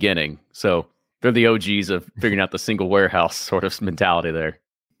from the beginning. So they're the OGs of figuring out the single warehouse sort of mentality there.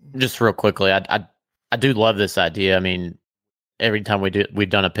 Just real quickly, I do love this idea. I mean, every time we've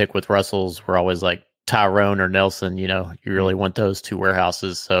done a pick with Russells, we're always like Tyrone or Nelson, you really want those two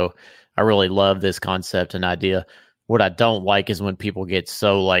warehouses. So I really love this concept and idea. What I don't like is when people get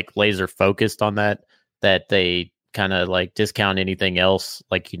so like laser focused on that they kind of like discount anything else.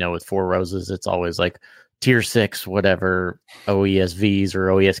 Like, with Four Roses, it's always like tier 6, whatever, OESVs or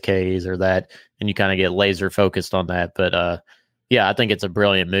OESKs or that. And you kind of get laser focused on that. But yeah, I think it's a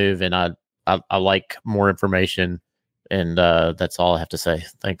brilliant move, and I like more information. And that's all I have to say.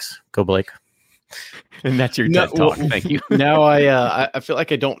 Thanks. Go Blake. And that's your TED Talk. Thank you. Now I feel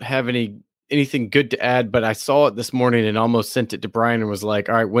like I don't have anything good to add, but I saw it this morning and almost sent it to Brian and was like,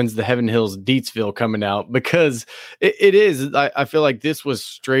 all right, when's the Heaven Hills Deatsville coming out? Because it is. I feel like this was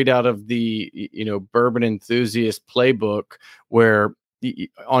straight out of the bourbon enthusiast playbook, where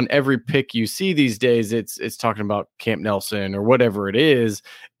on every pick you see these days, it's talking about Camp Nelson or whatever it is.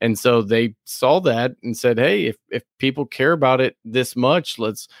 And so they saw that and said, hey, if people care about it this much,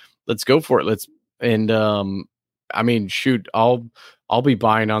 let's go for it. I mean, shoot, I'll be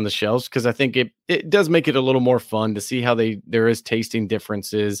buying on the shelves, because I think it does make it a little more fun to see how there is tasting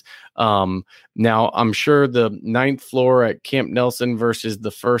differences. Now I'm sure the 9th floor at Camp Nelson versus the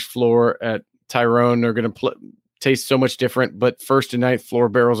 1st floor at Tyrone are going to taste so much different, but 1st and 9th floor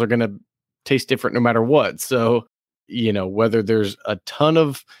barrels are going to taste different no matter what. So, whether there's a ton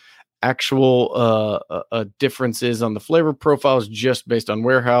of actual differences on the flavor profiles just based on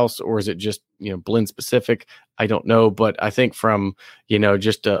warehouse, or is it just blend specific, I don't know. But I think from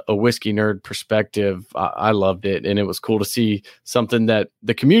just a whiskey nerd perspective, I loved it, and it was cool to see something that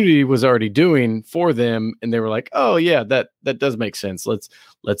the community was already doing for them, and they were like, oh yeah, that does make sense,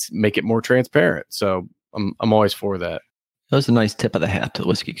 let's make it more transparent. So I'm always for that. That was a nice tip of the hat to the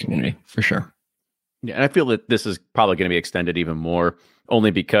whiskey community, for sure. Yeah, and I feel that this is probably going to be extended even more,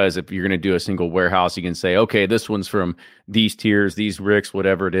 only because if you're going to do a single warehouse, you can say, okay, this one's from these tiers, these ricks,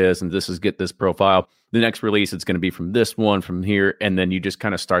 whatever it is, and get this profile. The next release, it's going to be from this one, from here, and then you just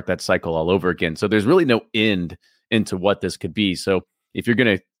kind of start that cycle all over again. So there's really no end into what this could be. So if you're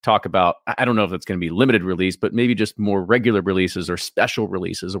going to talk about, I don't know if it's going to be limited release, but maybe just more regular releases or special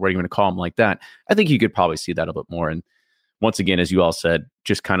releases, or what you're going to call them like that, I think you could probably see that a bit more. And once again, as you all said,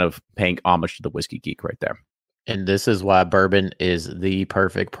 just kind of paying homage to the Whiskey Geek right there. And this is why bourbon is the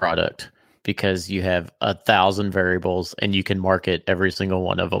perfect product, because you have 1,000 variables and you can market every single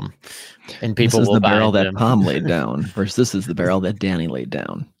one of them. And people this is will the buy barrel that them. Tom laid down versus this is the barrel that Danny laid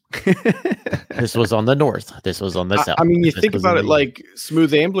down. This was on the north. This was on the south. I mean, you This think was about in it the- like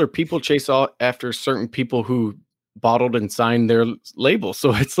Smooth Ambler, people chase after certain people who bottled and signed their label.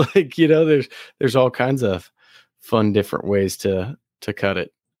 So it's like, there's all kinds of fun, different ways to cut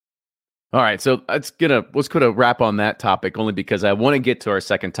it. All right, so let's put a wrap on that topic, only because I want to get to our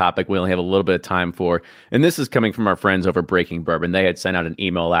second topic we only have a little bit of time for. And this is coming from our friends over Breaking Bourbon. They had sent out an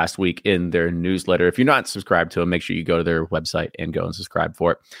email last week in their newsletter. If you're not subscribed to them, make sure you go to their website and go and subscribe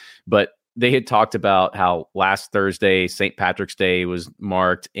for it. But they had talked about how last Thursday, St. Patrick's Day, was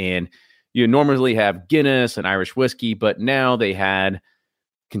marked, and you normally have Guinness and Irish whiskey, but now they had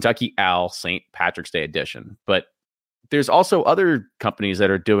Kentucky Owl St. Patrick's Day edition. But there's also other companies that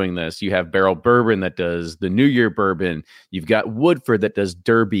are doing this. You have Barrel Bourbon that does the New Year bourbon. You've got Woodford that does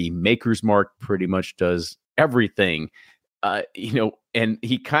Derby. Maker's Mark pretty much does everything. And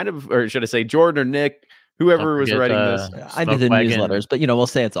he kind of, or should I say Jordan or Nick, whoever was writing this. I did the newsletters, but we'll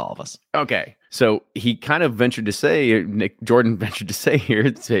say it's all of us. Okay. So he kind of ventured to say, Jordan ventured to say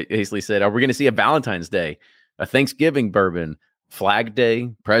here, basically said, are we going to see a Valentine's Day, a Thanksgiving bourbon, Flag Day,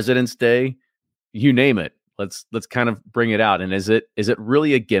 President's Day, you name it. Let's kind of bring it out. And is it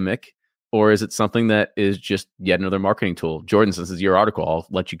really a gimmick, or is it something that is just yet another marketing tool? Jordan, since it's your article, I'll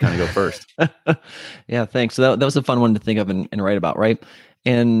let you kind of go first. Yeah, thanks. So that was a fun one to think of and write about, right?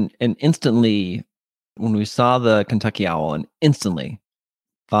 And instantly, when we saw the Kentucky Owl, and instantly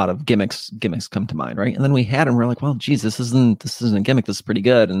thought of gimmicks come to mind, right? And then we had them. We're like, well, geez, this isn't a gimmick. This is pretty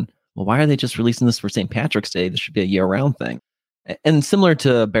good. And well, why are they just releasing this for St. Patrick's Day? This should be a year-round thing. And similar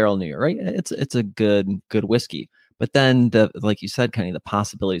to Barrel New Year, right? It's a good whiskey. But then, like you said, Kenny, the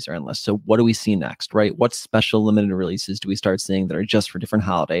possibilities are endless. So what do we see next, right? What special limited releases do we start seeing that are just for different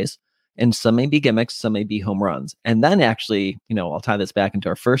holidays? And some may be gimmicks, some may be home runs. And then actually, I'll tie this back into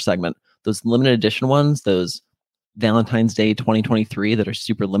our first segment. Those limited edition ones, those Valentine's Day 2023 that are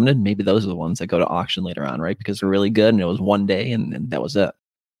super limited, maybe those are the ones that go to auction later on, right? Because they're really good and it was one day and that was it.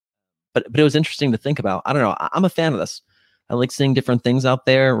 But it was interesting to think about. I don't know. I'm a fan of this. I like seeing different things out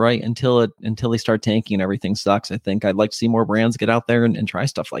there, right? Until they start tanking and everything sucks. I think I'd like to see more brands get out there and try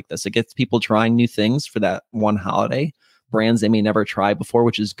stuff like this. It gets people trying new things for that one holiday. Brands they may never try before,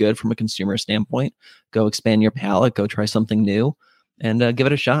 which is good from a consumer standpoint. Go expand your palate, go try something new, and give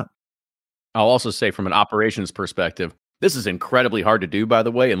it a shot. I'll also say from an operations perspective, this is incredibly hard to do, by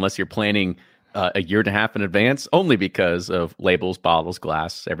the way, unless you're planning a year and a half in advance, only because of labels, bottles,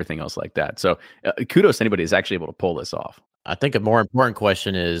 glass, everything else like that. So kudos to anybody who's actually able to pull this off. I think a more important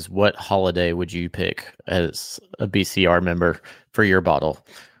question is, what holiday would you pick as a BCR member for your bottle?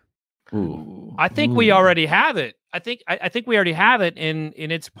 Ooh. I think we already have it. I think we already have it, and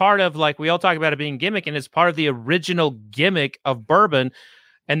it's part of, like, we all talk about it being gimmick, and it's part of the original gimmick of bourbon,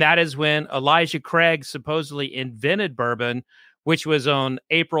 and that is when Elijah Craig supposedly invented bourbon, which was on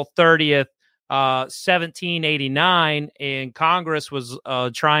April 30th, 1789, and Congress was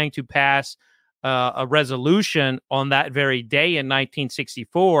trying to pass a resolution on that very day in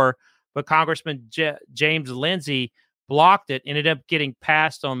 1964, but Congressman James Lindsay blocked it and ended up getting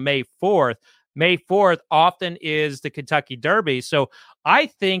passed on May 4th. May 4th often is the Kentucky Derby. So I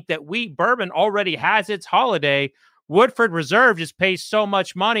think that bourbon already has its holiday. Woodford Reserve just pays so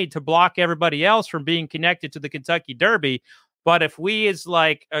much money to block everybody else from being connected to the Kentucky Derby. But if we as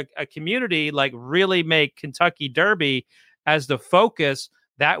like a community, like, really make Kentucky Derby as the focus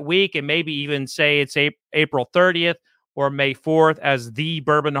that week, and maybe even say it's April 30th or May 4th as the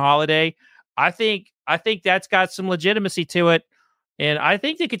bourbon holiday, I think that's got some legitimacy to it. And I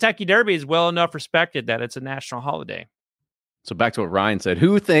think the Kentucky Derby is well enough respected that it's a national holiday. So back to what Ryan said,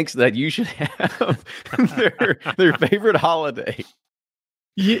 who thinks that you should have their favorite holiday?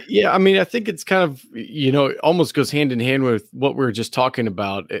 Yeah, I mean, I think it's kind of, it almost goes hand in hand with what we were just talking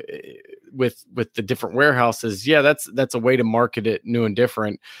about with the different warehouses. Yeah, that's a way to market it new and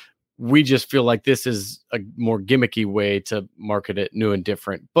different. We just feel like this is a more gimmicky way to market it new and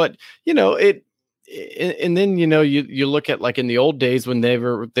different. But, and then, you look at, like, in the old days when they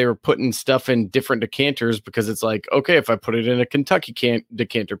were putting stuff in different decanters, because it's like, okay, if I put it in a Kentucky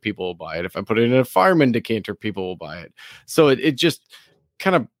decanter, people will buy it. If I put it in a Fireman decanter, people will buy it. So it just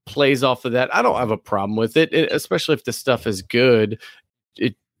kind of plays off of that. I don't have a problem with it, especially if the stuff is good.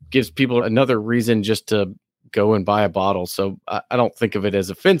 It gives people another reason just to go and buy a bottle. So I don't think of it as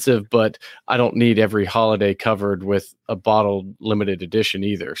offensive, but I don't need every holiday covered with a bottle limited edition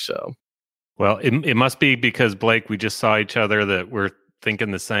either. So, well, it must be because, Blake, we just saw each other that we're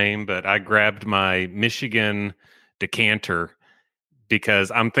thinking the same, but I grabbed my Michigan decanter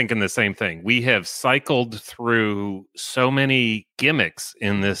because I'm thinking the same thing. We have cycled through so many gimmicks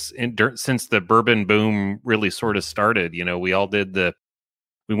in this since the bourbon boom really sort of started. You know, we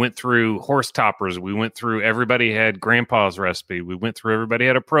went through horse toppers. We went through, everybody had grandpa's recipe. We went through, everybody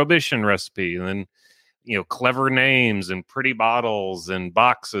had a prohibition recipe. And then, you know, clever names and pretty bottles and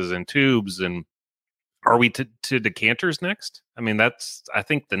boxes and tubes. And are we to decanters next? I mean, that's, I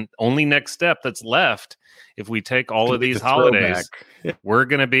think, the only next step that's left. If we take all of these holidays, we're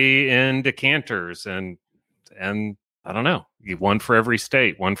going to be in decanters, and I don't know, one for every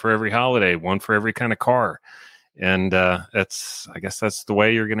state, one for every holiday, one for every kind of car. And I guess that's the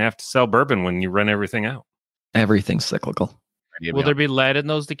way you're going to have to sell bourbon when you run everything out. Everything's cyclical. Will there be lead in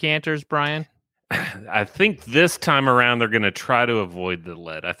those decanters, Brian? I think this time around they're going to try to avoid the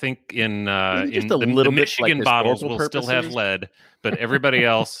lead. I think in the Michigan bottles will still have lead, but everybody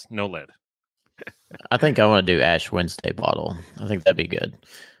else, no lead. I think I want to do Ash Wednesday bottle. I think that'd be good.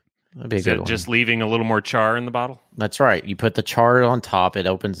 That'd be a good one. Just leaving a little more char in the bottle? That's right. You put the char on top, it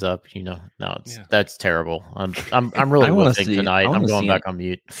opens up, that's terrible. I'm really whipping tonight. I'm going back on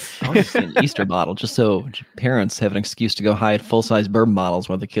mute. I want to see an Easter bottle just so parents have an excuse to go hide full-size bourbon bottles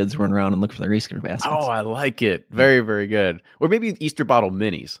while the kids run around and look for their Easter baskets. Oh, I like it. Very, very good. Or maybe Easter bottle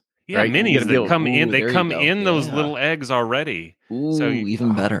minis. Yeah, right? Minis that come in. They come in those little eggs already. Ooh, so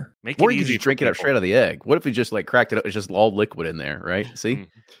even better. Or you just drink it up straight out of the egg. What if we just cracked it up? It's just all liquid in there, right? See,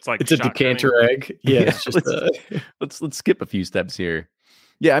 it's a decanter egg. Yeah, it's just let's skip a few steps here.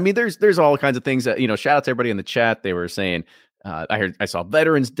 Yeah, I mean, there's all kinds of things that Shout out to everybody in the chat. They were saying, I saw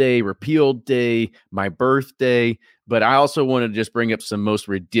Veterans Day, Repeal Day, my birthday, but I also wanted to just bring up some most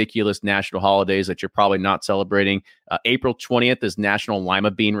ridiculous national holidays that you're probably not celebrating. April 20th is National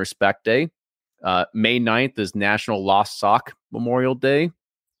Lima Bean Respect Day. May 9th is National Lost Sock Memorial Day.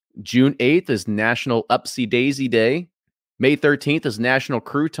 June 8th is National Upsy Daisy Day. May 13th is National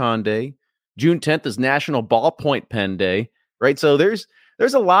Crouton Day. June 10th is National Ballpoint Pen Day. Right, so there's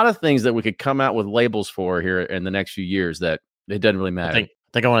a lot of things that we could come out with labels for here in the next few years that it doesn't really matter. I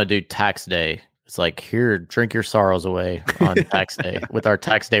think I want to do Tax Day. It's like, here, drink your sorrows away on Tax Day with our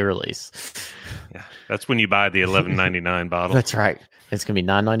Tax Day release. Yeah, that's when you buy the $11.99 bottle. That's right. It's going to be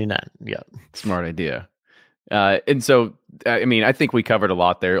 $9.99. Yeah. Smart idea. And so, I mean, I think we covered a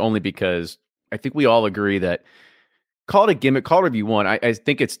lot there only because I think we all agree that call it a gimmick, call it whatever you want. I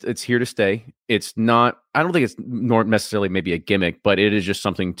think it's here to stay. It's not, I don't think it's nor necessarily maybe a gimmick, but it is just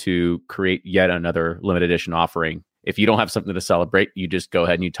something to create yet another limited edition offering. If you don't have something to celebrate, you just go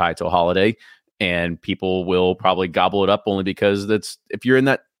ahead and you tie it to a holiday, and people will probably gobble it up only because if you're in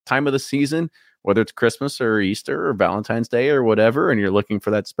that time of the season, whether it's Christmas or Easter or Valentine's Day or whatever, and you're looking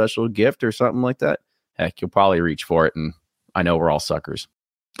for that special gift or something like that, heck, you'll probably reach for it. And I know we're all suckers.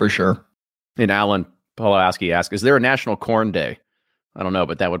 For sure. And Alan Polaski asks, is there a National Corn Day? I don't know,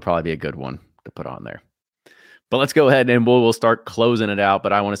 but that would probably be a good one to put on there. But let's go ahead and we'll start closing it out.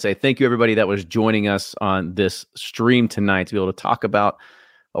 But I want to say thank you, everybody that was joining us on this stream tonight to be able to talk about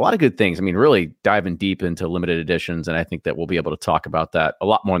a lot of good things. I mean, really diving deep into limited editions. And I think that we'll be able to talk about that a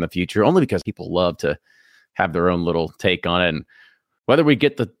lot more in the future, only because people love to have their own little take on it. And whether we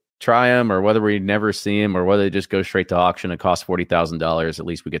get to try them or whether we never see them or whether they just go straight to auction and cost $40,000, at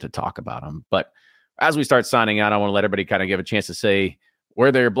least we get to talk about them. But as we start signing out, I want to let everybody kind of give a chance to say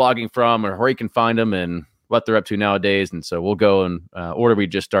where they're blogging from or where you can find them and what they're up to nowadays. And so we'll go in order we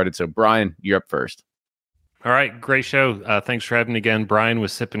just started. So Brian, you're up first. All right. Great show. Thanks for having me again. Brian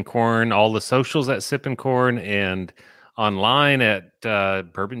with Sippin' Corn, all the socials at Sippin' Corn and online at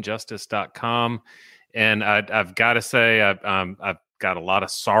bourbonjustice.com. And I've got to say, I've got a lot of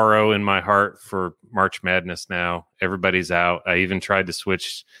sorrow in my heart for March Madness now. Everybody's out. I even tried to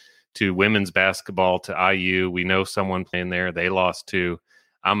switch to women's basketball to IU. We know someone playing there. They lost too.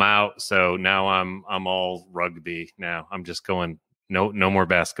 I'm out. So now I'm all rugby now. I'm just going, no more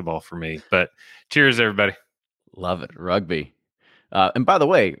basketball for me. But cheers, everybody. Love it. Rugby. And by the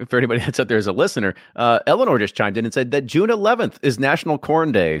way, for anybody that's out there as a listener, Eleanor just chimed in and said that June 11th is National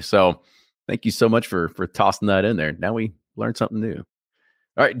Corn Day. So thank you so much for tossing that in there. Now we learned something new.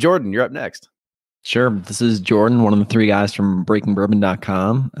 All right, Jordan, you're up next. Sure. This is Jordan, one of the three guys from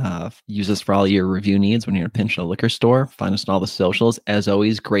breakingbourbon.com. Use us for all your review needs when you're in a pinch at a liquor store. Find us on all the socials. As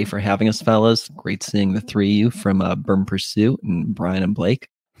always, great for having us, fellas. Great seeing the three of you from Bourbon Pursuit and Brian and Blake.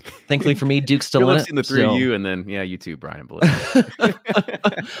 Thankfully for me, Duke's still in it. Seen the three of you, and then you too, Brian and Blake.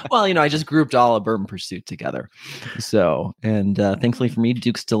 Well, I just grouped all of Bourbon Pursuit together. So, and thankfully for me,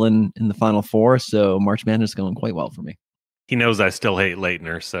 Duke's still in the Final Four. So March Madness is going quite well for me. He knows I still hate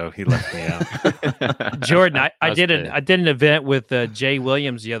Leitner, so he left me out. Jordan, I did an event with Jay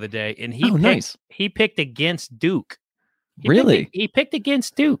Williams the other day, and he picked against Duke. He picked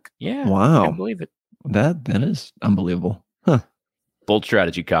against Duke. Yeah. Wow. I can't believe it. That is unbelievable. Huh. Bold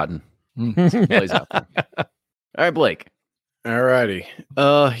strategy, Cotton. Plays out there. All right, Blake. All righty.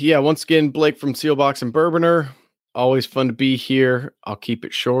 Yeah, once again, Blake from Sealbox and Bourboner. Always fun to be here. I'll keep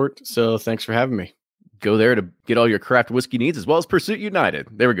it short. So thanks for having me. Go there to get all your craft whiskey needs as well as Pursuit United.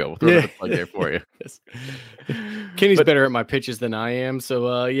 There we go. We'll throw another plug there for you. Kenny's better at my pitches than I am.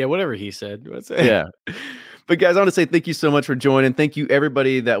 So, yeah, whatever he said. Yeah. But guys, I want to say thank you so much for joining. Thank you,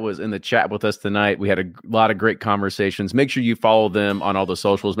 everybody that was in the chat with us tonight. We had a lot of great conversations. Make sure you follow them on all the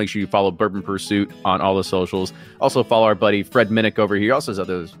socials. Make sure you follow Bourbon Pursuit on all the socials. Also follow our buddy Fred Minnick over here. He also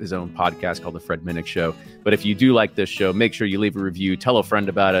has his own podcast called The Fred Minnick Show. But if you do like this show, make sure you leave a review, tell a friend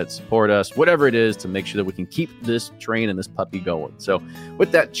about it, support us, whatever it is to make sure that we can keep this train and this puppy going. So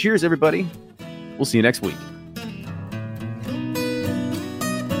with that, cheers, everybody. We'll see you next week.